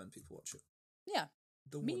 I'd recommend people watch it. Yeah,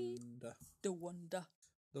 The Wonder. The Wonder.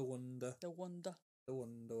 The Wonder. The Wonder. The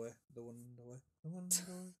Wonder Way. The Wonder Way. The Wonder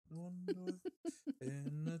Way. The Wonder Way.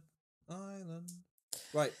 In the island.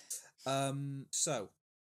 Right. So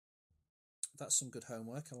that's some good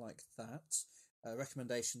homework. I like that.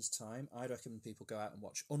 Recommendations time. I'd recommend people go out and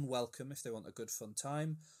watch Unwelcome if they want a good fun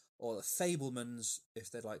time, or The Fabelmans if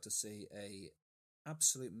they'd like to see a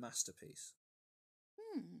absolute masterpiece.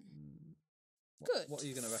 Good. What are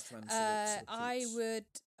you going to recommend?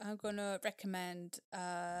 I'm going to recommend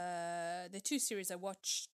the two series I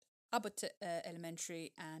watched, Abbott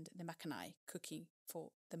Elementary and the Makanai, Cooking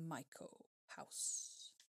for the Maiko House.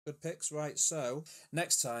 Good picks, right? So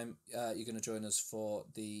next time you're going to join us for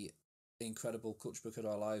the incredible Culture Book of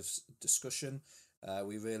Our Lives discussion.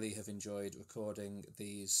 We really have enjoyed recording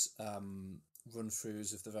these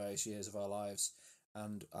run-throughs of the various years of our lives,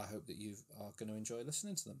 and I hope that you are going to enjoy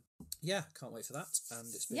listening to them. Yeah, can't wait for that, and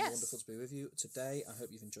it's been wonderful to be with you today. I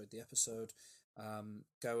hope you've enjoyed the episode.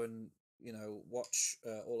 Go and watch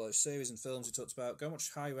all those series and films we talked about. Go and watch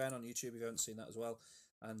High Ren on YouTube if you haven't seen that as well,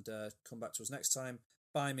 and come back to us next time.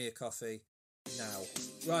 Buy me a coffee now.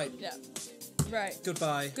 Right. Yeah. Right.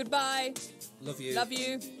 Goodbye. Goodbye. Love you. Love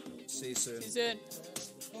you. See you soon. See you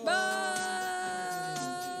soon. Bye.